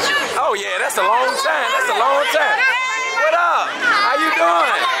burned DD shoes. Oh yeah, that's a long time. That's a long time. What up? How you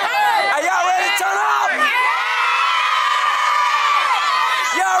doing? Are y'all ready to turn up?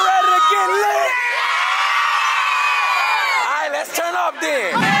 Y'all ready to get lit? Alright, let's turn up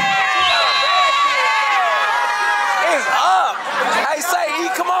then. It's up. Hey, say E,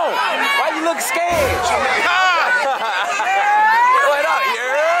 come on. Why you look scared? What up?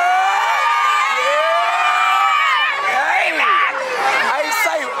 Yeah.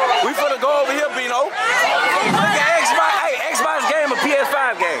 We finna go over here, Bino. Look at Xbox. Hey, Xbox game or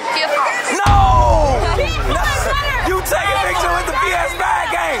PS5 game? PS5. No! You take a picture with the PS5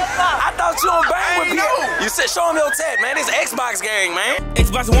 game. I thought you don't bang with PS. You said show them your tag, man. It's Xbox game, man.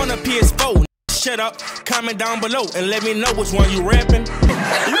 Xbox One or PS4. Shut up, comment down below and let me know which one you rapping.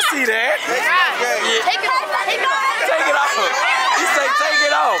 You see that? Yeah. Take it off. Take it off. Take it off. You say take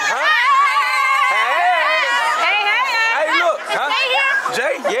it off, huh? Hey, look, huh?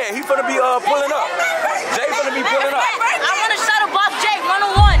 Jay, yeah, he finna be pulling up. Jay finna be pulling up. I want to shuttle box Jay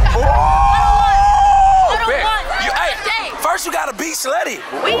 101. Hey, first you gotta beat Slutty.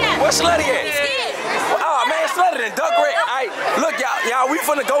 Where's Slutty at? Oh man, Slutty and Duck Red. Hey, look, y'all, we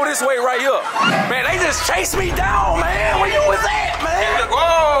finna go this way right here. Man, they just chased me down, man. Where you was at, man?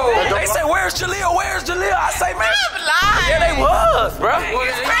 Whoa. They say, where's Jaleel? Where's Jaleel? I say, man. Yeah, they was, bro. Hey,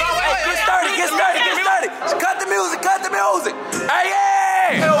 get sturdy, get sturdy, get sturdy. Cut the music, cut the music. Hey,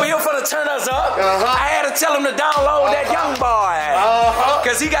 yeah. Over here finna turn us up. I had to tell him to download that Young Boy.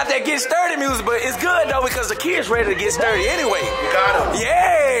 Cause he got that Get Sturdy music, but it's good though because the kids ready to get sturdy anyway. Got him.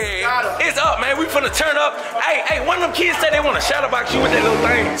 Yeah. It's up, man. We finna turn up. Hey, one of them kids said they want to shadowbox you with that little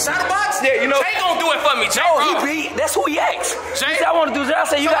thing. Shadowbox? Yeah, you know. Jay gonna do it for me, Jay. Oh, he beat. That's who he asked. Jay? He said I want to do that. I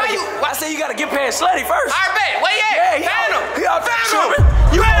said you gotta get. I said you gotta get past Slutty first. All right, bet. Where you at? Yeah, he out there tripping.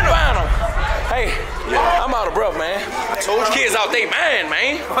 You gonna find him. Hey, I'm out of breath, man. Those kids out they mind,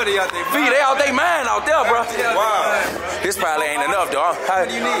 man. What are y'all think? They out they mind out there, bro. Wow. This probably ain't enough, dog. How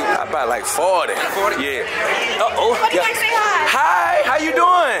do you need? About like 40. 40? Yeah. Uh-oh. Yeah. Hi, how you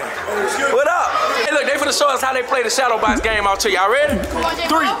doing? What up? Hey, look, they finna show us how they play the Shadowbox game out here. Y'all ready?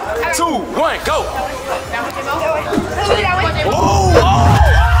 3, 2, 1, go.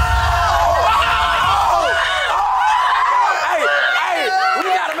 We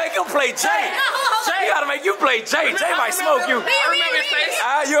gotta make him play Jay. Jay gotta make you play Jay. Jay might smoke you. I remember his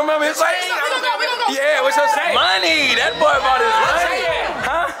face. You remember his face? Yeah, what's your say? Money. That boy bought his money.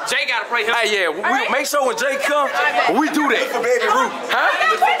 Huh? Jay gotta play him. Hey, yeah, we make sure when Jay come, we do that. For Baby Ruth. Huh?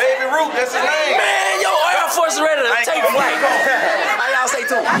 For Baby Ruth, that's his name. Man, yo, Air Force is ready to take flight. How y'all say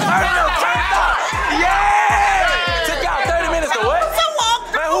too? Yeah! Took y'all 30 minutes to what?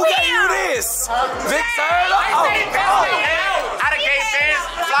 Man, who gave you this? Vic Turtle? I done gave fans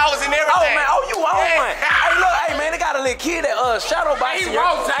flowers and everything. Oh, man, you own one. Hey, look, hey, man, they got a little kid that shadowboxing. He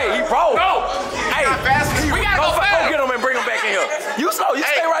broke. Hey, he broke. Go. Hey, We gotta go fast. get him and bring him back in here. You slow. You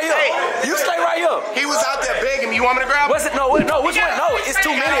stay right here. You stay right here. He was out there begging me. You want me to grab him? What's it? No, which one? No, it's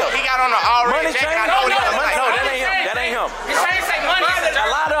too many of them. He got on the already. Money chain? No, that ain't him. That ain't him. His chain say money. A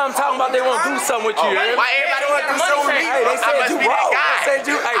lot of them talking about they want to do something with you. Why everybody want to do something with me? Hey, they said you wrong. They said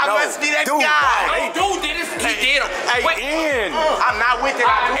you. Hey, I no. must be that Dude, guy. hey, Dude did this. He did him. Hey, Ian. I'm not with it.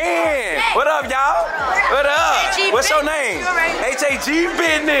 Ian. What up, y'all? What up? What's your name? HAG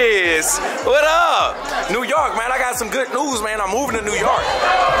Business. What up? New York, man. I got some good news, man. I'm moving to New York.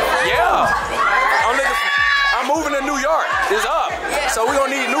 Yeah. I'm moving to New York. It's up. So we're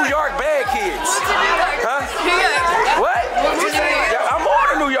going to need New York bad kids. Huh? What? Yeah, I'm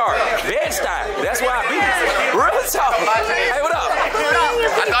moving to New York. Bed-Stuy. That's where I be. Real talk. Hey, what up?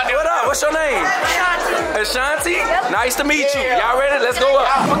 What up? What's your name? Ashanti. Nice to meet you. Y'all ready? Let's go up.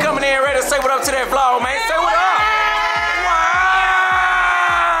 We're coming in ready to say what up to that vlog, man. Say what up.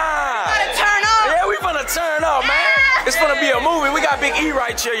 Wow. Yeah, we finna turn up, man. It's gonna be a movie. We got Big E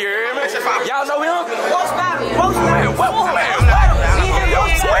right here, you hear me? Y'all know him? Man, what? You're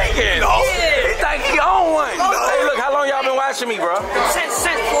tweaking. He think he own one. Hey, look, how long y'all been watching me, bro? Since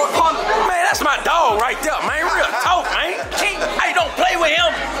 400. Man, that's my dog right there, man. Real talk, man. Hey, don't play with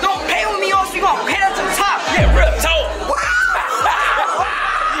him. Don't pay with me or else you gonna head up to the top. Yeah, real talk.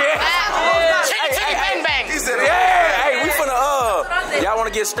 Yeah. Chicken bang bang. Yeah, hey, we finna, y'all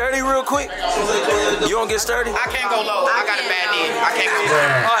wanna get sturdy real quick? You wanna get sturdy? I can't go low. I got a bad knee. I can't go.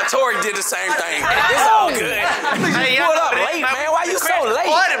 Tori did the same thing. It's all good. Hey, You pulled up late, man. Why you so late?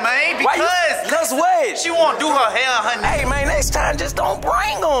 Man, Cause what? she won't do her hair, honey. Hey, man, next time just don't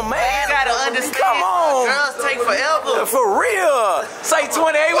bring them, man. You gotta understand. Come on. Girls take forever. For real. Say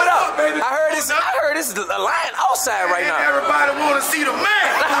 20. Hey, what up? baby. I heard this a line outside right now. Everybody want to see the man.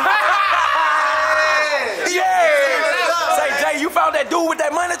 Yeah. Say, Jay, you found that dude with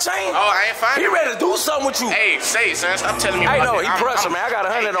that money chain? Oh, I ain't finding He ready to do something with you. Hey, say, son, stop telling me. Hey, no, he pressure, man. I got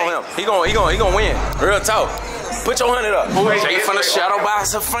 100 on him. He gonna win. Real talk. Put your 100 up. Jay from the shadow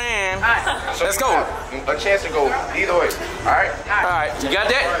box a fan. So Let's go. A chance to go either way. All right. All right, you got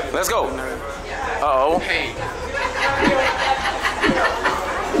that? Let's go. Uh-oh. Hey.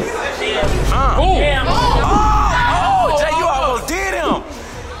 Oh, Jay, you almost did him.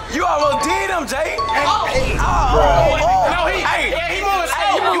 You almost did him, Jay. No, he moving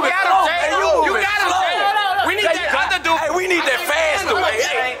slow. You got him, Jay. You got him, Jay. We need that other dude. Hey, we need that fast dude. Hey,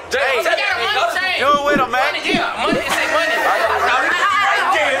 Jay. Do it with him, man. Yeah, money. It say money.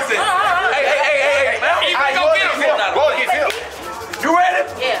 Hey, go get him. Go get him. You ready?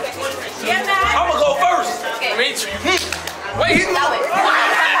 Yeah. I'm gonna go first. Me too. Wait, he's moving.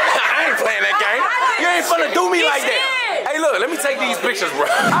 I ain't playing that game. You ain't finna do me like that. Hey, look, let me take these pictures, bro.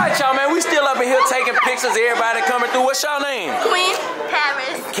 All right, y'all, man, we still up in here taking pictures. Everybody coming through. What's y'all name? Queen.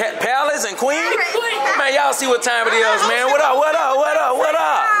 Paris. Palace and Queen? Man, y'all see what time it is, man. What up, what up, what up, what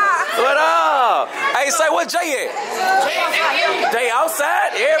up? What up? Hey, say, what Jay at? Jay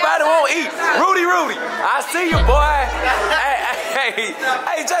outside? Everybody won't eat. Rudy, I see you, boy.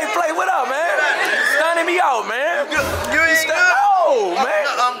 Hey, Jay, play, what up, man? Stunning me out, man. You ain't good? Oh, man.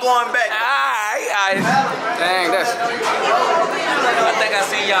 I'm going back. Alright. Dang, that's. I think I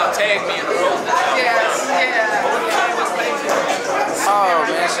seen y'all tag me in the road. Oh,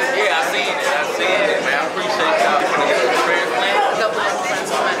 man. Yeah, I seen it, man. I appreciate y'all for the transplant.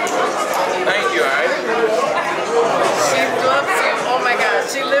 Thank you, alright? She loves you. Oh my God.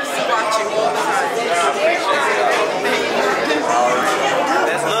 She lives to watch you all the time.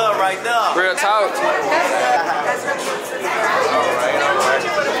 That's love right there. Real talk.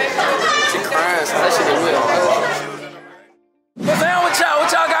 She crying. So that shit is real. What's down with y'all?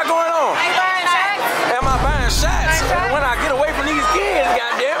 What y'all got going on? Am I buying shots? When I get away from these kids,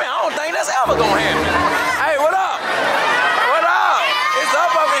 goddamn it, I don't think that's ever gonna happen. Hey, what up? What up? It's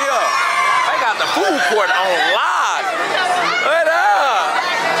up over here. They got the food court on live. What up?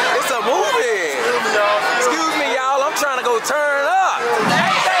 It's a movie. Excuse me, y'all. I'm trying to go turn up.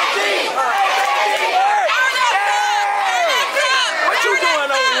 What you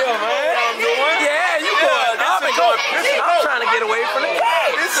doing over here, man? Yeah, you going up and going. I'm trying to get away from the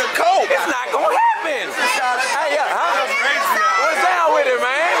kids. It's a coat. It's not gonna happen. Hey, yeah, huh? What's down with it,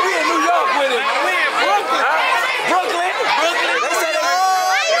 man? We in New York with it. We in Brooklyn. Huh? Brooklyn? They say they.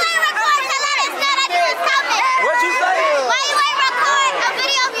 Why you ain't record to let us know that you was coming? What you say? Why you ain't record a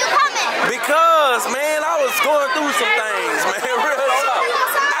video of you coming? Because, man, I was going through some things, man. Real talk.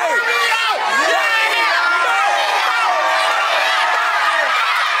 Hey.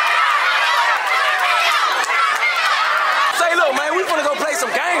 Say, look, man, we finna go play some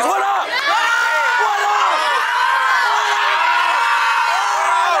games. What up? What up?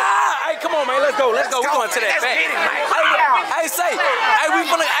 Hey, come on, man, let's go. Let's go. We're going to that back. Hey, say, we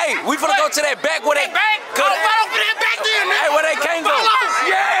finna go to that back where they Hey, where they can't go.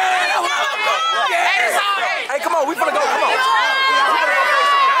 Yeah. Hey, come on, we finna go. Come on. We finna go play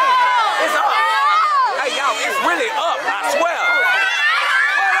some games. It's up. Hey, y'all, it's really up. I swear.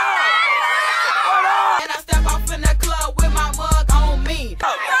 And I step off in the club with my mug on me.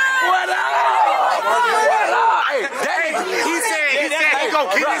 What up? What up? Hey, he said he gonna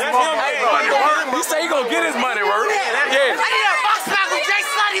get his money. He said he gonna get his money worth. Yeah. I need a box back with Jay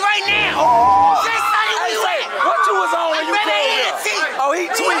Slutty right now. Jay Slutty, where you at? What you was on when you came here? Oh, he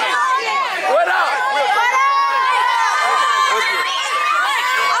tweeted. What up?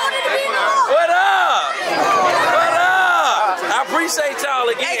 What up? What up? I appreciate y'all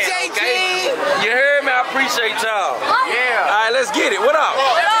again. Okay? You heard me? I appreciate y'all. Yeah. All right, let's get it. What up?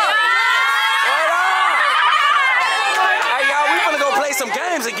 What up? Hey, y'all, we finna go play some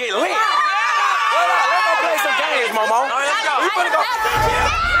games and get lit. What up? Let's go play some games, Momo. All right, let's go. We finna go.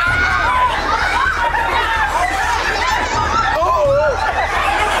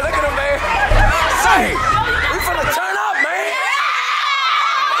 Look at him, man. Say, we finna turn up, man.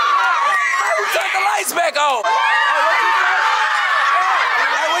 Man, we turn the lights back on.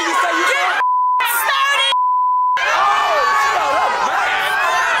 Hey, what you say? You from? Oh, she all up, man.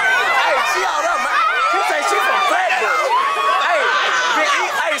 Hey, she all up, man. She say she from Flatbush.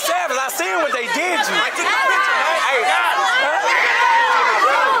 Hey, Savage, I seen what they did you. I took the picture, man. Hey,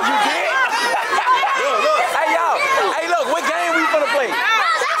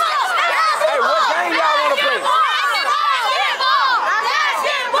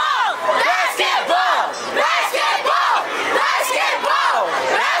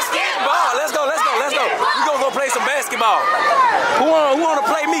 basketball? Who wanna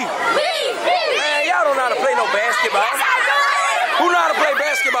play me? Man, y'all don't know how to play no basketball. Who know how to play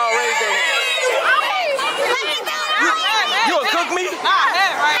basketball? Raise their hand. You'll cook me?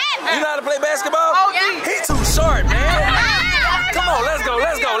 You know how to play basketball? He too short, man. Come on, let's go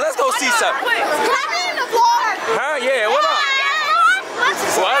see something. Huh? Yeah, what up?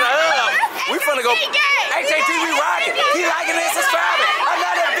 What up? We finna go. HAT, we rockin'. He liking and subscribing.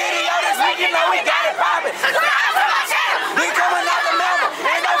 Another video this week, you know we got it poppin'. We coming out the member.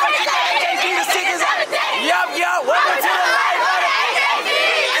 Ain't no fucking HAT, the sickest. Yup, welcome to the life.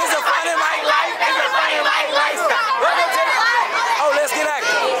 It's a Funnymike life. It's a Funnymike lifestyle. Welcome to the life. Oh, let's get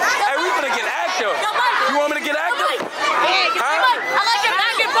active. Hey, we finna get active. You want me to get active? Huh? I like your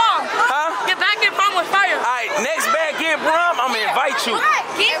back and bomb. Huh? Get back and bomb with fire. Alright, next bag get brum, I'ma invite you.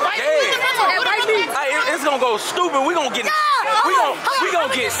 It's gonna go stupid. We gonna get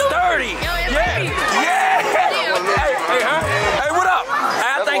sturdy. Yeah. Hey, what up?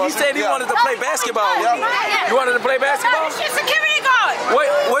 I think he said he wanted to play basketball. You wanted to play basketball? She's security guard. What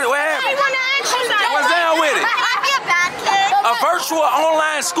happened? What's down with it? A virtual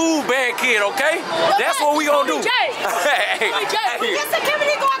online school band kid, okay? That's what we gonna do. Hey, your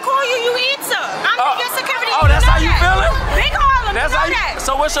security guard call you, you answer. I'm your security guard. Oh, that's how you feeling? Big Harlem. That's how you.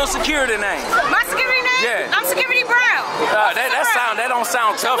 So what's your security name? My security name? Yeah. I'm Security Brown. That don't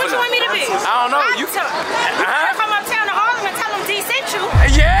sound tough enough. What you want me to be? I don't know. You come uptown to Harlem and tell them D sent you.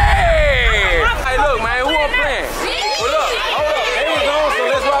 Yeah. Hey, look, man, who I'm playing? Well, look, hold up. They was on, so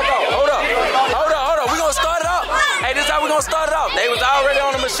let's rock out. Hold up. We gonna start it off. Hey, this is how we gonna start it off. They was already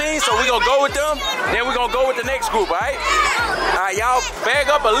on the machine, so we gonna go with them. Then we gonna go with the next group, all right? All right, y'all bag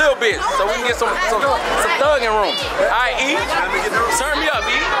up a little bit so we can get some thugging room. All right, E. Turn me up,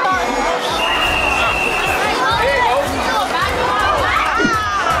 E. There you go.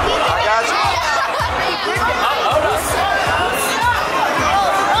 I got you. Hold up.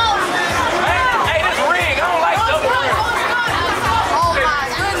 Hey, this ring, I don't like double ring. Oh my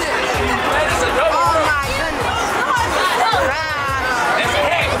goodness. Man, it's a double ring. Oh my goodness. That's a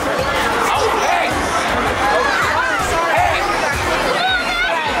heck. Oh, heck.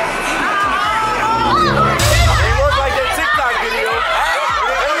 It works like that TikTok video.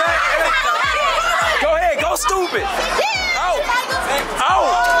 Go ahead, go stupid.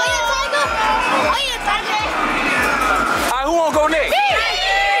 Alright, who wanna go next?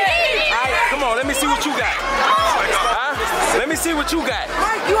 Alright, come on, let me see what you got. Huh? Let me see what you got.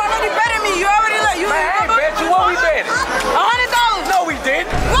 You already betted me. You already let you. Man, I ain't bet you. What we betting? $100. No, we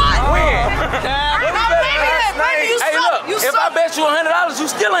didn't. What? When? Hey, look, if I bet you $100, you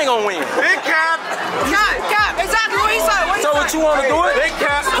still ain't gonna win. Big cap. Cap. Exactly what he said. So what you wanna do it? Big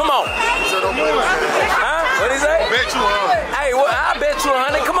cap. Come on. Huh? What is that? Bet you 100. Hey, well, I bet you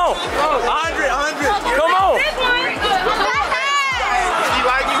 100. Come on. 100. Come on. You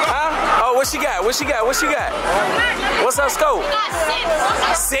like you? Huh? Oh, what she got? What she got? What's her scope? 6.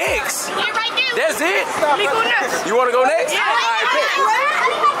 That's it? You wanna go next? Yeah. All right, bet.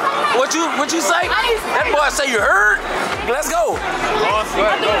 What you say? That boy say you heard? Let's go.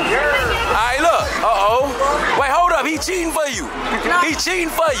 Alright, look. Wait, hold up. He cheating for you. He cheating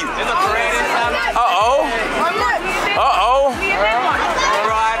for you. Uh-oh. Hold up.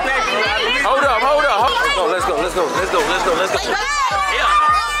 Let's go. Hell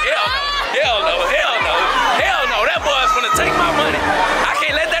no. That boy's gonna take my money. I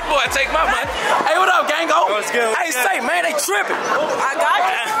can't let that boy take my money. Hey, what up, Gango? Hey, say, man, they tripping. I got you.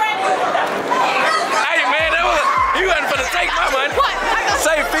 Hey, man, you wasn't finna take my money.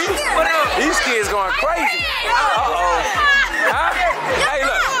 Say, P. These kids going crazy. Huh? Hey,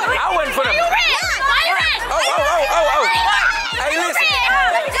 look, I wasn't finna. Oh. Hey, listen.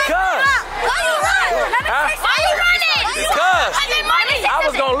 Cuz. Huh? Because I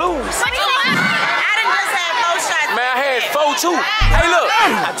was gonna lose. Man, I had 4 too. Hey, look,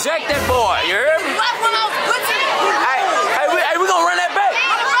 I jacked that boy. You heard me? Hey, we gonna run that back.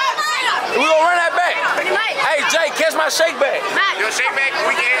 Hey, Jay, catch my shake bag. Your shake bag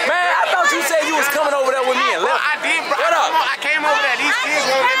weekend. Man, I thought you said you was coming over there with me and left. I did, bro. What up? I came over there. These kids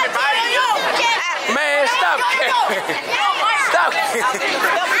won't let me buy you. Man, stop. Stop.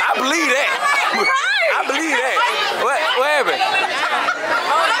 I believe that. What happened?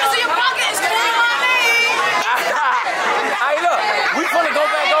 Hey, look, we finna go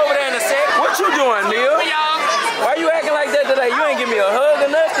back over there in a sec. What you doing, Neil? Why you acting like that today? You ain't give me a hug or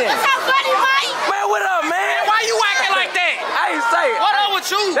nothing. Man, what up, man? Why you acting like that? I ain't say it. What up with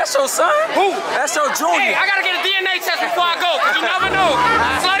you? That's your son? Who? That's your junior. Hey, I gotta get a DNA test before I go, cause you never know.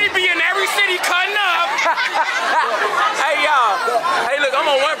 Slutty be in every city cutting up. Hey, y'all. Hey, look, I'm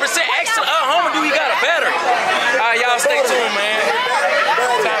on 1%. Extra, homie, do we got a battery? Y'all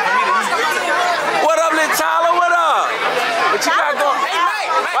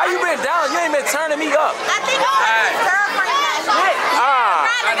Why you been down? You ain't been turning me up. I think it's his girlfriend.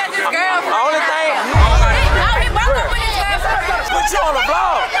 I got this girlfriend. Only thing. Put you on the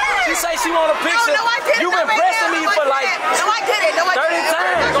vlog. She say she want a picture. You been pressing me for like 30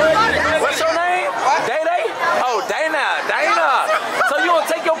 times. What's your name? Day? Oh, Dana. So you gonna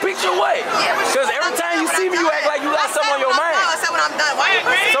take your picture away? Because every time you see me, you act like you got something on your mind. So when I'm done,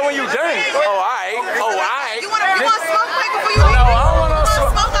 So when you done, oh, alright. You want to smoke like before you No, I don't want no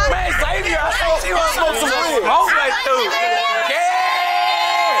smoke. Man, Xavier, I thought she want to smoke some weed. Smoke right through.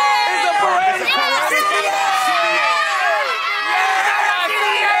 Yeah! It's a parade.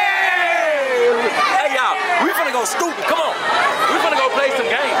 Hey, y'all, we finna go stupid. Come on. We finna go play some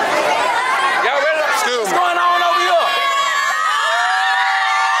games. Y'all ready? What's going on over here?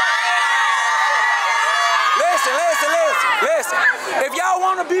 Listen. If y'all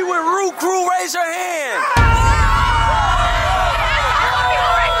want to be with Root Crew, raise your hand.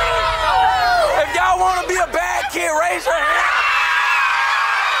 If y'all want to be a bad kid, raise your hand.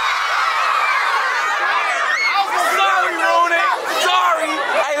 Sorry, Rooney. Sorry.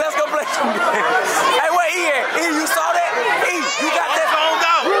 Hey, let's go play some games. Hey, wait, E, you saw that? E, you got that phone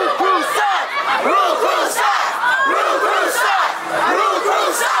go. Root Crew suck. Root Crew suck. Root Crew suck. Root Crew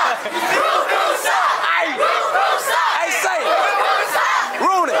suck. Root Crew suck. Hey, say it.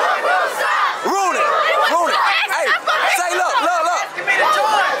 Rooney. Hey, say, look.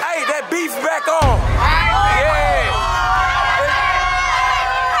 Hey, that beef back on. Yeah.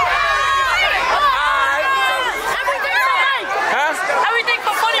 Everything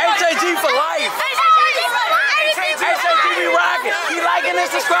for Funnymike. HAG for life. HAG be rocking. He liking and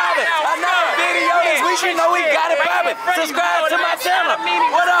subscribing. Another video this week. You know we got it popping. Subscribe to my channel.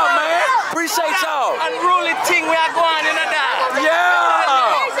 What up, man? Appreciate y'all. Unruly thing we are going in a dance.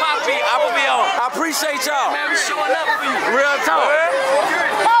 Yeah. Papi, I will be on. I appreciate y'all. Man, we showing up for you. Real talk.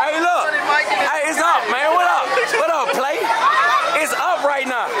 Hey, look. Hey, it's up, man. What up? What up, play? It's up right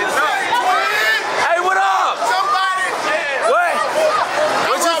now. Hey, what up? Somebody. What?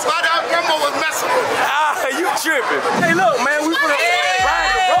 Grandma was messing with me. You tripping. Hey, look, man. We finna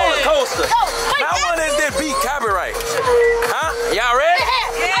ride the roller coaster. Now, what is this beat copyright? Huh? Y'all ready?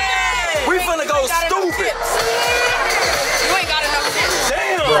 We finna go stupid. You ain't got enough.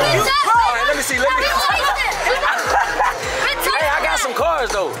 Damn. All right, let me see. Hey, I got some cars,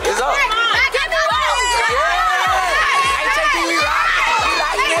 though. It's up.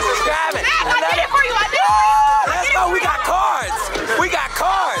 Let's go. We got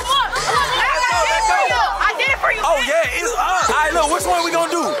cards. I did it for you. Oh, yeah, it's up. All right, look, which one we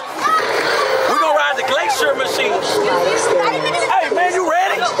gonna do? We gonna ride the glacier machine. Hey, man, you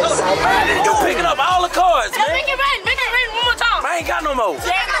ready? Man, you picking up all the cards, man. Make it rain one more time. I ain't got no more.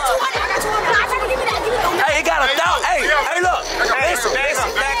 Yeah, I got 200. Hey, it got 1,000. Hey, look. Listen. Hey,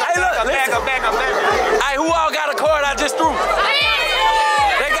 look. Back up. Hey, who all got a card I just threw?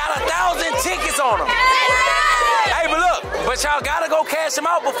 They got 1,000 tickets on them. Hey, but look, y'all gotta go cash them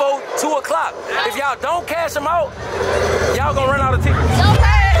out before 2 o'clock. If y'all don't cash them out, y'all gonna run out of tickets.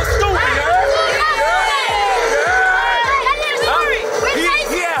 Stupid, girl.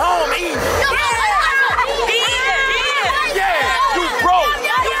 He at home eating. Yeah, you broke.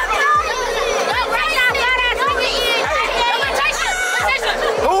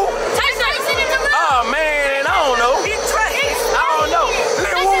 Who? Oh, man, I don't know. I don't know.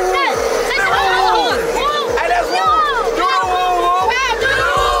 Hey, that's Woo.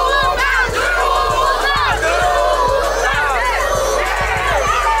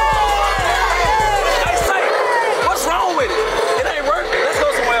 Hey, say, what's wrong with it? It ain't working. Let's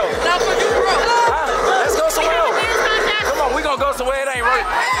go somewhere else. Huh? Let's go somewhere else. Come on, we gonna go somewhere it ain't working.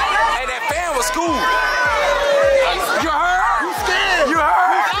 Hey, that fan was cool. You heard? You scared? You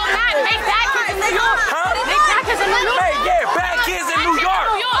heard? Huh? Hey, yeah, Bad Kids in New York.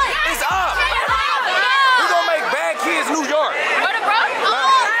 It's up. We gonna make Bad Kids New York.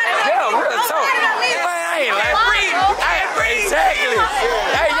 Yeah, real talk. Man, I ain't laughing. Exactly.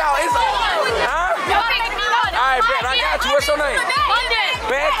 Hey, y'all, it's up. Huh? Alright, bet. I got you. What's your name?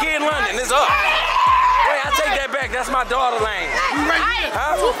 Bad Kid London. It's up. Wait, I take that back. That's my daughter lane.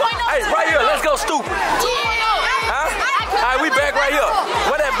 Huh? Hey, right here. Let's go stupid. Huh? Alright, we back right here.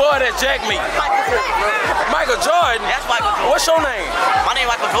 What that boy that jacked me? Michael Jordan? That's Michael Jordan. What's your name? My name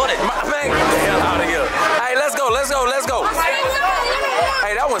Michael Jordan. Man, get the hell out of here. Hey, let's go.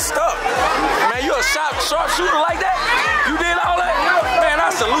 Hey, that one's stuck. Man, you a sharpshooter like that? You did all that? Man, I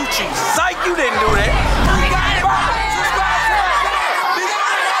salute you. Psych, you didn't do that. You got it. Subscribe to our channel.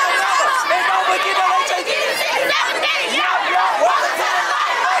 And don't forget that HAG.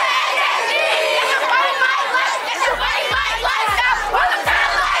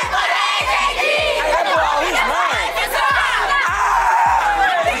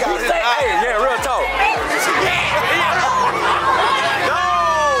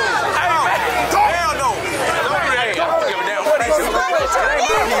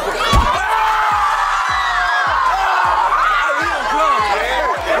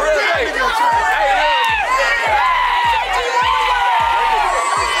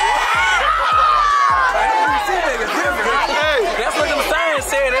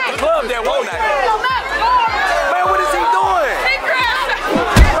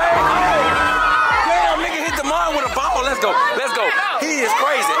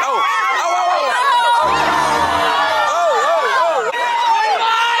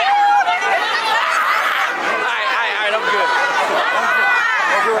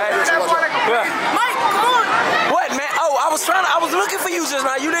 What, man? Oh, I was looking for you just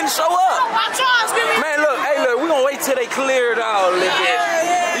now. You didn't show up. I'm trying to scream. Man, look, hey, look, we gonna wait till they clear it out a little bit.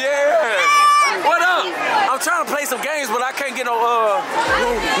 Yeah. What up? I'm trying to play some games, but I can't get no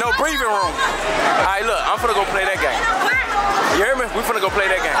breathing room. All right, look, I'm finna go play that game. You hear me? We finna go play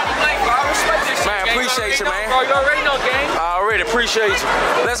that game. Man, appreciate you, man. Bro, you already know game. I already appreciate you.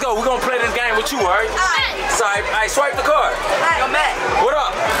 Let's go. We're gonna play this game with you, all right? So, I swipe the card. Yo, Matt. What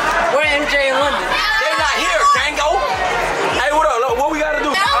up? Where MJ in London? They not here, Gango. Hey, what up? Look, what we gotta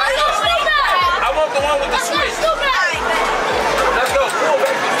do? I want the one with the switch. Let's go.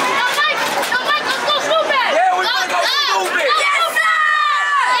 Pull back. Yeah, we're gonna go stupid.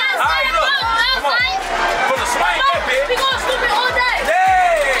 All right, look. Come on. Put the swing that bitch. We going stupid all day.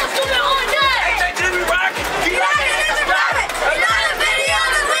 Yeah. Stupid all day. Hey, they did me rock. You like it?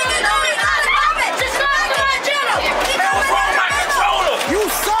 Man, what's wrong with my controller? You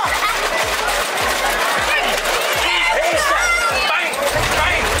suck. Headshot. Bang,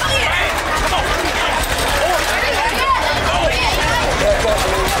 bang, bang. Come on.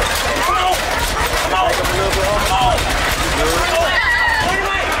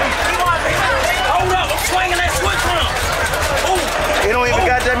 Hold up, I'm swinging that switch around. Ooh. He don't even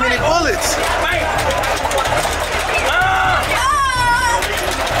got that many bullets. Bang.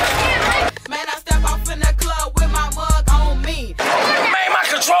 Man, I step off in the club with my mug on me. Man, my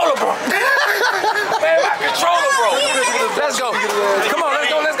controller, bro. Man, my controller, bro. Let's go. Come on,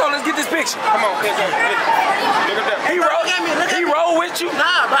 let's go. Let's get this picture. Come on, look at that. He rolled with you?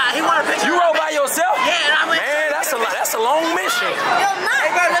 Nah, bro, he want a picture. You roll by yourself? Yeah, and Man, that's a long mission.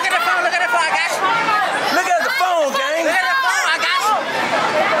 Hey, bro, look at the phone, I got you. Look at the phone, gang. Look at the phone, I got you.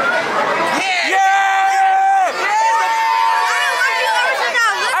 Yeah. Yeah!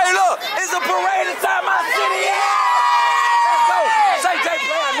 Hey, look, it's a parade inside my city. Yeah! Let's go. Say, Jay,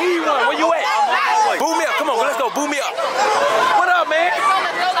 play, I need one. Where you at? Boom me up. Come on, let's go. Boom me up. What up, man?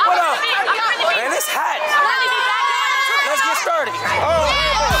 What up? Man, it's hot. Let's get started.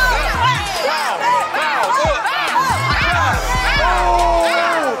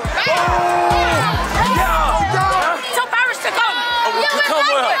 Tell Paris to come. Come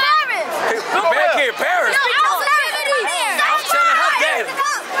with her. Back here, Paris. I'm telling her daddy.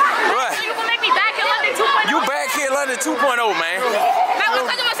 What? You can make me back in London 2.0. You back here, London 2.0, man. Mac, what's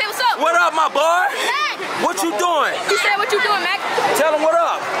up? Say what's up. What up, my boy? What you doing? You said what you doing, Mac? Tell him what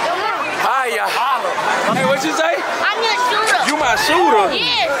up. Hiya. Hey, what you say? I'm your shooter. You my shooter?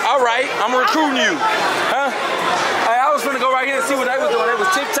 Yeah. All right, I'm recruiting you. Huh? Hey, I was finna go right here and see what they was doing. They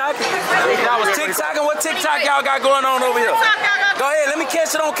was TikToking. Y'all was TikToking. What TikTok y'all got going on over here? Go ahead, let me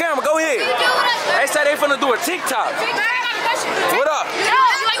catch it on camera. Go ahead. They say they finna do a TikTok. What up?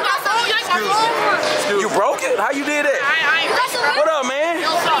 You broke it? How you did that? What up, man?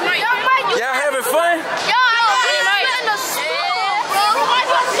 Y'all having fun?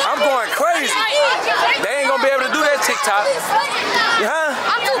 I'm going crazy. They ain't gonna be able to do that TikTok. Huh?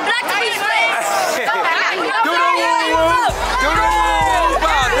 I'm too black to be friends. Do the woo-woo. Do the woo-woo.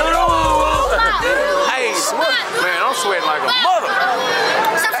 Do the woo-woo. Hey, man, I'm sweating like a mother.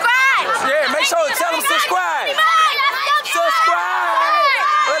 Subscribe. Yeah, make sure to tell them subscribe.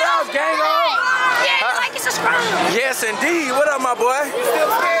 Subscribe. What up, gang-o? Yeah, like and subscribe. Yes, indeed. What up, my boy?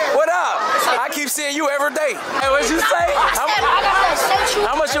 What up? I keep seeing you every day. Hey, what you say?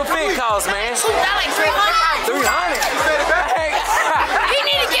 How much your fee cost, man? 300. Hey. He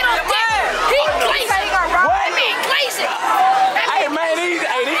need to get on deck. He glazing. What? He glazing. Hey, man, these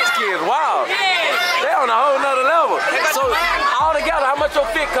kids, wow. They on a whole nother level. So, all together, how much your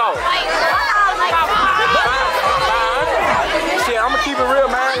fit cost? Shit, I'm gonna keep it real,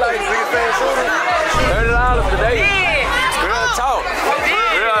 man. Like, $30 today. Real talk.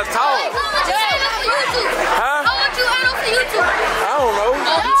 Real talk. Huh? I don't know.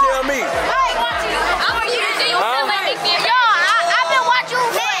 You tell me. I've been watching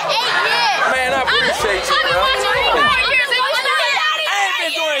you for 8 years. Man, I appreciate you, bro. I ain't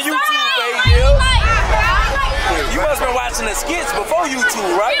been doing YouTube for 8 years. You must have been watching the skits before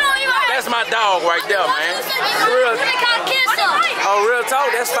YouTube, right? That's my dog right there, man. Real. Oh, real talk?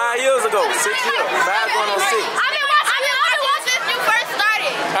 That's 5 years ago. 6 years. 5 going on 6. I've been watching since you first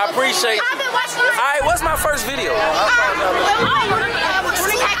started. I appreciate you. I've been watching you. All right, what's my first video?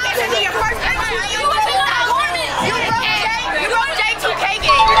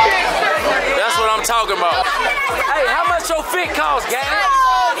 That's what I'm talking about. Hey, how much your fit cost, gang?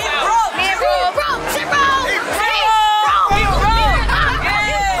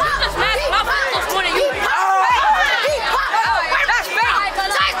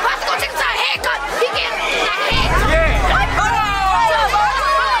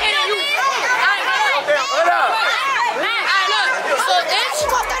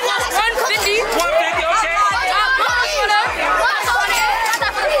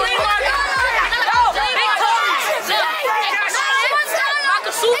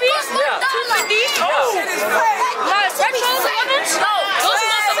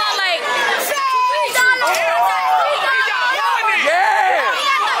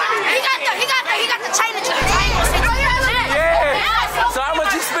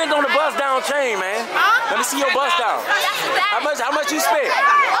 Chain, man. Let me see your bust down. How much you spent?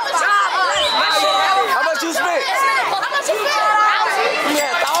 How much you spent? You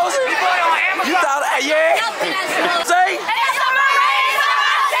had 1,000? You thought, yeah. Say?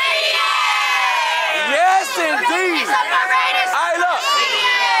 Yes, indeed. All right, look.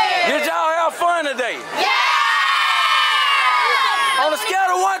 Did y'all have fun today? On a scale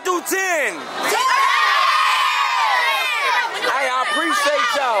of 1 through 10. Hey, I appreciate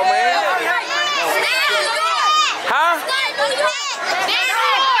y'all, man. Huh?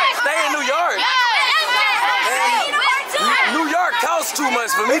 Stay in New York. New York costs too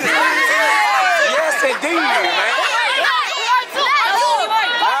much for me to. Yes, indeed, man.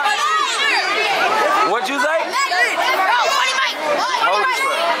 What'd you say?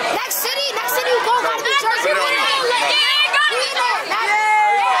 Next city, you go to New Jersey.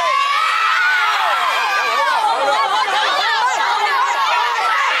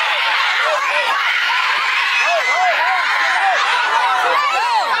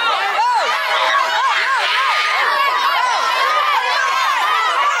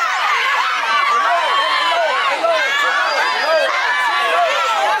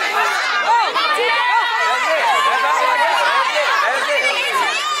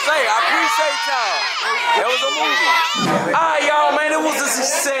 That was a movie. Alright, y'all, man, it was a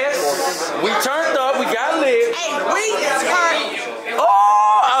success. We turned up, we got lit.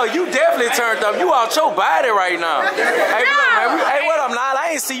 Oh, you definitely turned up. You out your body right now. Hey, look, man, hey, what up, Nile? I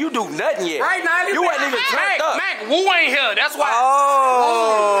ain't see you do nothing yet. Right now, you wasn't even turned up. Mac, Woo ain't here. That's why.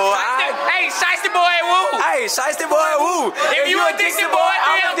 Oh, hey, Shiesty boy, Woo. Hey, Shiesty boy, Woo. If you a Dixie boy,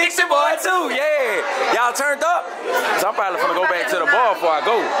 I'm a Dixie boy too. Yeah, y'all turned up. So I'm probably gonna go back to the bar before I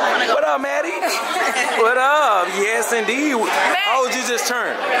go. What up, Maddie? What up? Yes, indeed. How old you just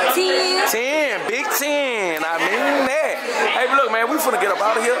turned? 10. Big 10. I mean that. Hey, look, man, we finna get up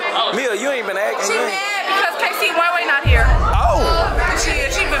out of here. Mia, you ain't been acting. She mad because KC Way not here. Oh.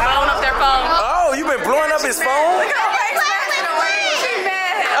 She been blowing up their phone. Oh, you been blowing up his phone? She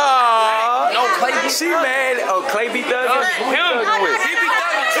mad. No, Clay. She mad. Oh, Clay be thugging? Who he thugging with? He be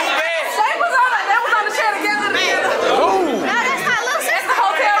thugging too bad. They was on the chair together. Who? That's not Lucy. It's the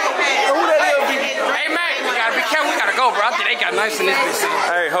hotel. Who that is? Hey, Mac, we gotta be careful. We gotta go, bro. I think they got nice in this bitch.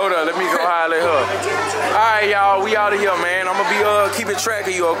 Hey, hold up. Let me go holler at her. Alright, y'all. We out of here, man. I'm gonna be keeping track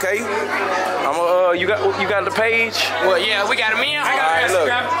of you, okay? You got the page? Well, yeah, we got him in. I got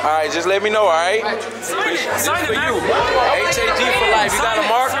Instagram. Alright, just let me know, alright? This for you. HAG for life. You got a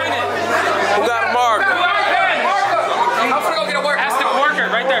marker? Who got a marker? I'm gonna go get a worker. That's the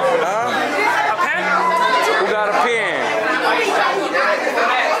worker right there. Huh? A pen? Who got a pen?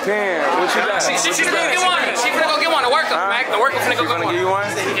 Pen. What you got? She's gonna get one. She's gonna go get one. The worker. Mac, the worker finna go get one. Give you one?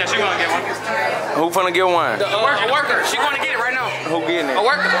 Yeah, she gonna get one. Who finna get one? A worker. She gonna get it right now. Who getting it? A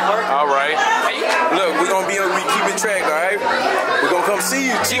worker. Alright. Look, we're gonna be keeping track, alright? We're gonna come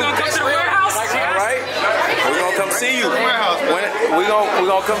see you. She gonna come to the warehouse? Alright? We're gonna come see you. When we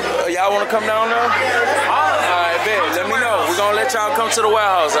gonna come, y'all wanna come down there? Alright, bet. Let me know. We're gonna let y'all come to the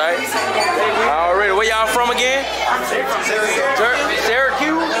warehouse, alright? Alright, where y'all from again?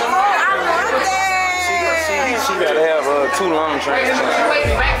 Syracuse? She gotta have 2 lung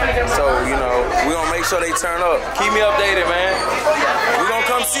transplants. So, you know, we gonna make sure they turn up. Keep me updated, man. We gonna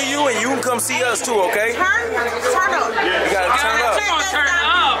come see you and you can come see us too, okay? Turn up. You gotta turn up.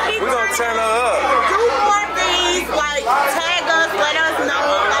 We gonna turn her up. Do more things, like tag us, let us know.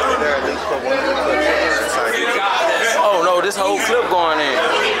 Oh no, this whole clip going in.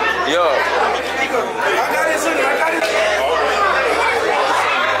 Yo. I got it.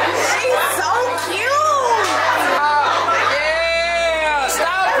 She's so cute. Yeah,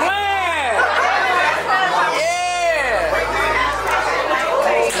 stop playing.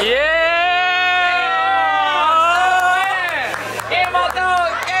 Yeah. Yeah, my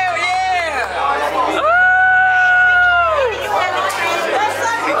dog. Hell yeah.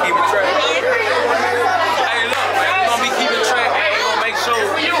 We keep track. Hey, look, man, we gonna be keeping track. We gonna make sure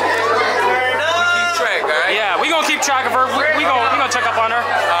we keep track, alright? Yeah, we gonna keep track of her. We gonna check up on her.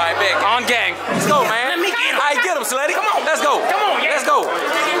 Alright, bet. On gang. Let's go, man. Let me get him. Alright, get him, Sleddy. Come on. Let's go. Come on, yeah. Let's go.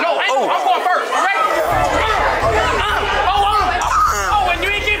 No, I'm going first. All right? Oh, and you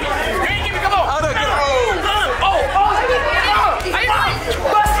ain't give me. Come on. Oh, no, get him.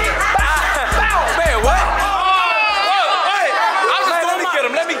 Man, what?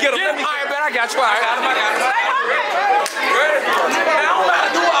 Let me get him. All right, man, I got you. I got him. Ready? Man, I don't know how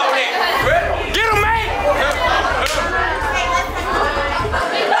to do all that. Ready? Get him, man.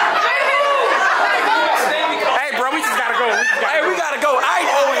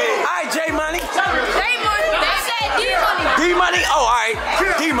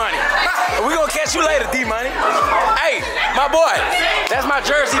 boy. That's my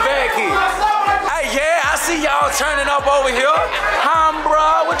Jersey bad kid. Hey, yeah, I see y'all turning up over here.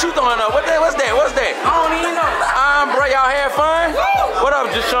 Bro, what you throwing up? What's that? I don't even know. Bro, y'all had fun? What up,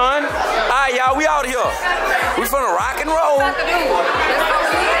 Jashawn? Alright, y'all, we out here. We finna rock and roll.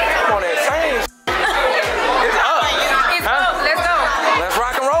 Come on, that same. It's up. Huh? Let's go. Let's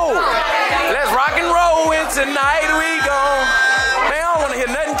rock and roll. Let's rock and roll, and tonight we gon'. Man, I don't wanna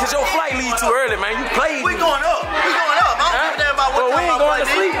hear nothing cause your flight leave too early, man. You played. We going up. We going up. I don't give a damn about what. Well, we ain't going to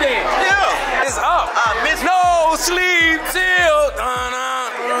sleep then. Yeah. It's up. No sleep till.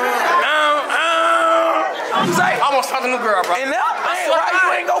 I almost talked to a new girl, bro. And now, man, why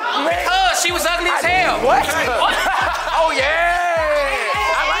you ain't go, man? Because she was ugly as hell. What? Oh, yeah.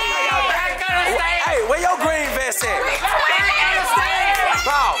 I like how y'all back on the stage. Hey, where your green vest at?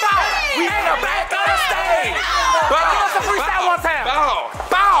 Bow. We in the back of the stage. Bow. Give us a freestyle one time. Bow.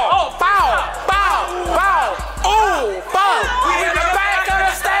 Oh, bow. Oh, bow. We in the back of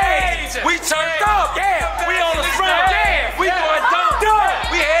the stage. We turned up. Yeah. We on the front. Yeah. We going dumb.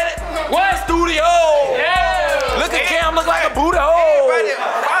 We headed. What? Studio. Look at Cam, look like a Buddha.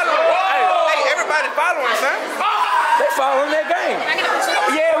 Everybody following us, man. They following that game.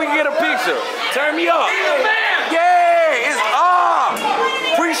 Yeah, we can get a picture. Turn me up. Yeah, it's up.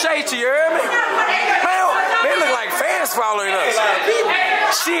 Appreciate you, you heard me? Man, they look like fans following us.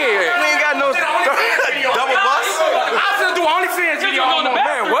 Shit. We ain't got no double bus. I'm gonna do OnlyFans video on the back.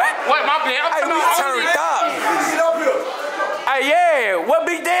 Man, what? What, my bad? Hey, we turned up. Hey, yeah, what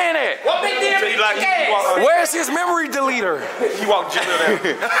Big Dan at? What Big Dan? Where's his memory deleter? He walked just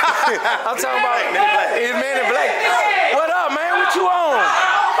there. I'm talking about his man in black. What up, man? What you on?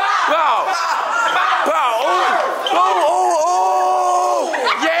 Bow. Oh.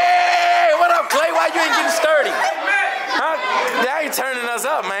 Yeah. What up, Clay? Why you ain't getting sturdy? Huh? They ain't turning us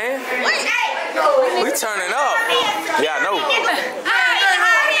up, man. We turning up. Yeah, I know.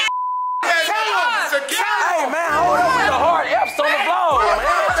 Hey, man, hold up with the hard F's on the vlog, man.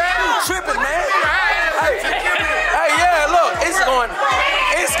 You tripping, man. Hey, yeah, look, it's going up.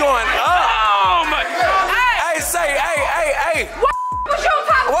 Oh, my God. Hey, say, hey. Whoa.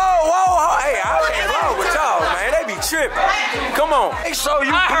 Hey, I can't vlog with y'all, man. They be tripping. Come on. They show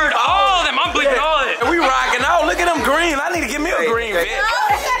you. I heard all of them. I'm bleeping all of it. We rocking out. Look at them green. I need to give me a green vest.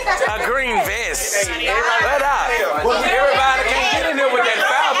 A green vest. What up? Everybody can't get in there with that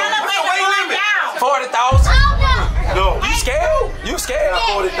foul. 40,000. No. You scared?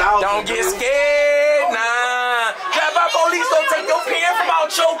 40,000. Don't get scared, nah. Drive by police, don't take your pen from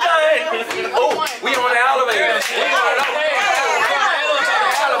out your gun. Oh, we on the elevator. We on the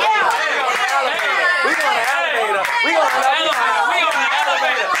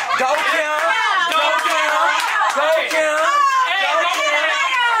elevator. Go, Kim.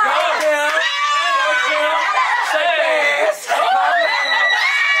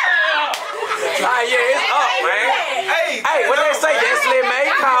 Yeah, it's up, man. Hey, what they say? That's Lil May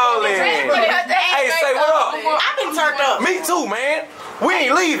calling. Hey, say what up? I've been turned up. Me too, man. We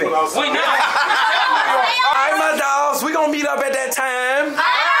ain't leaving. We not. All right, my dogs. We gonna meet up at that time.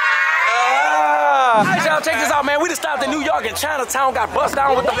 Alright, y'all, check this out, man. We just stopped in New York and Chinatown, got bust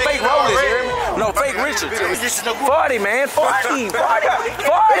down with the fake rollers, you hear me? No, fake Richards. 40, man. 40.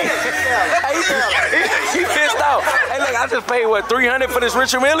 Hey, he pissed off. Hey, look, I just paid, what, 300 for this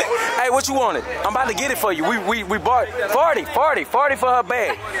Richard Millie? Hey, what you wanted? I'm about to get it for you. We bought 40 for her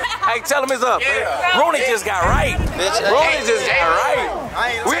bag. Hey, tell him it's up. Rooney just got right.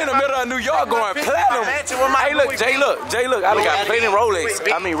 We in the middle of New York going platinum. Hey, look, Jay, look. I done got platinum Rolex.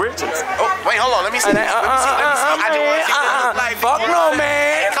 I mean, Richards. Oh, wait, hold on. Let me see. Fuck no,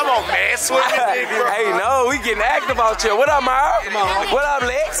 man. Come on, man. Hey, no, we getting active out here. What up, Myra? What up,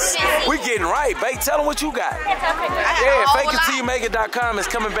 Lex? We getting right, babe. Tell them what you got. Yeah, fakeittillyoumakeit.com is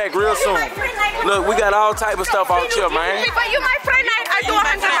coming back real soon. Look, we got all type of stuff out here, man. You my friend, I do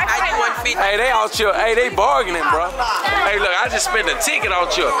 100. Hey, they out here. Hey, they bargaining, bro. Hey, look, I just spent a ticket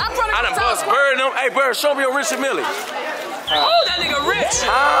out here. I done bust Bird them. Hey, Bird, show me your Richard Millie. Oh, that nigga Rich.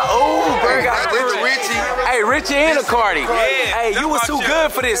 Oh, Bird got Richie. Hey, Richie and a Cardi. Hey, you was too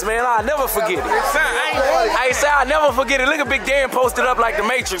good for this, man. I'll never forget it. Hey, say I'll never forget it. Look at Big Dan posted up like the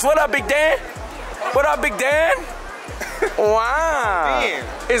Matrix. What up, Big Dan? What up, Big Dan? Wow.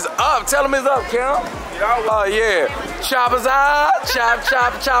 It's up. Tell him it's up, Kim. Oh, yeah. Choppers out.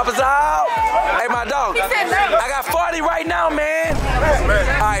 Choppers out. Hey, my dog. I got 40 right now, man.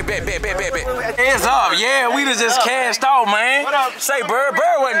 All right, bet. It's up. Yeah, we just cashed off, man. What up? Say, Bird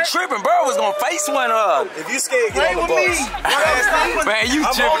wasn't tripping. Bird was gonna face one up. If you scared, get on the bus. Man, you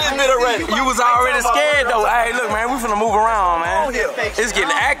I'm on this bit already. You was already scared though. Hey, look, man, we finna move around, man. It's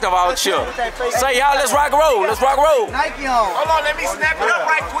getting active out here. Say, y'all, let's rock and roll. Let's rock and roll. Nike on. Hold on, let me snap it up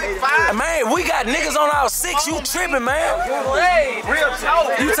right quick. 5. Man, we got niggas on our 6. You tripping, man? Real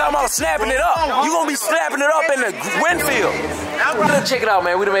talk. You talking about snapping it up? You gonna be snapping it up in the Winfield. Check it out,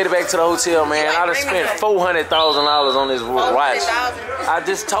 man. We done made it back to the hotel, man. I done spent $400,000 on this watch. I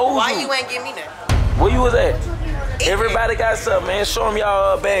just told you. Why you ain't give me that? Where you was at? Everybody got something, man. Show them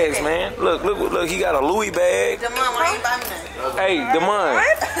y'all bags, man. Look. He got a Louis bag. Demon, why you buy me that? Hey, Demon. I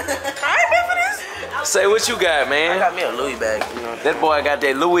ain't been for this. Say what you got, man. I got me a Louis bag. You know. That boy got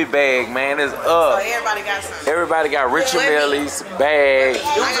that Louis bag, man. It's up. So everybody got something. Everybody got Richard Millie's bag.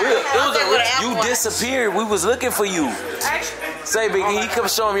 You disappeared. We was looking for you. Say, Biggie, he come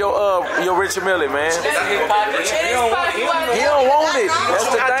show him your Richard Millie, man. He don't want it. That's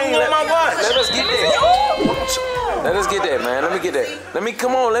the thing. Let us get that. Let us get that, man. Let me get that. Let me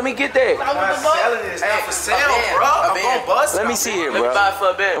get that. I'm selling this stuff for sale, bro. I'm gonna bust. Let me see it, bro. Let me buy it for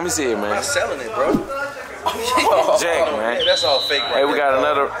a bit. Let me see it, man. I'm selling it, bro. Jack, man. That's all fake. Hey, we got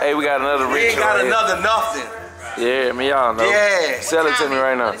another. We ain't got another nothing. Yeah, I mean, y'all know. Yeah. Sell it to me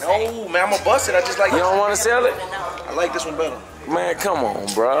right now. No, man, I'm gonna bust it. I just like. You don't want to sell it? I like this one better. Man, come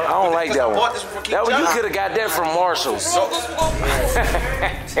on, bro. I don't like that one. That one, you could have got that from Marshall's.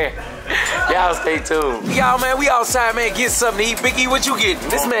 Y'all stay tuned. Y'all, man, we outside, man. Get something to eat. Biggie, what you getting?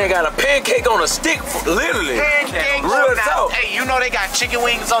 This man got a pancake on a stick, literally. Pancake. Real talk. Hey, you know they got chicken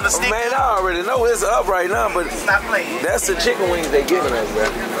wings on the stick. Man, I already know it's up right now, but Stop playing. that's the chicken wings they giving us, bro.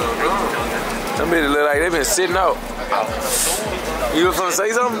 Some bitches look like they been sitting out. You was gonna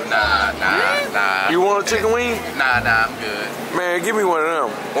say something? Nah. You want a chicken wing? Nah, I'm good. Man, give me one of them.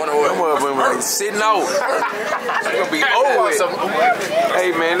 One of what? Them like sitting out. It's gonna be over with.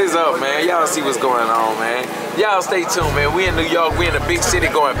 Hey, man, this up, man. Y'all see what's going on, man. Y'all stay tuned, man. We in New York. We in a big city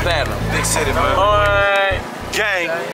going platinum. Big city, man. All right. Gang.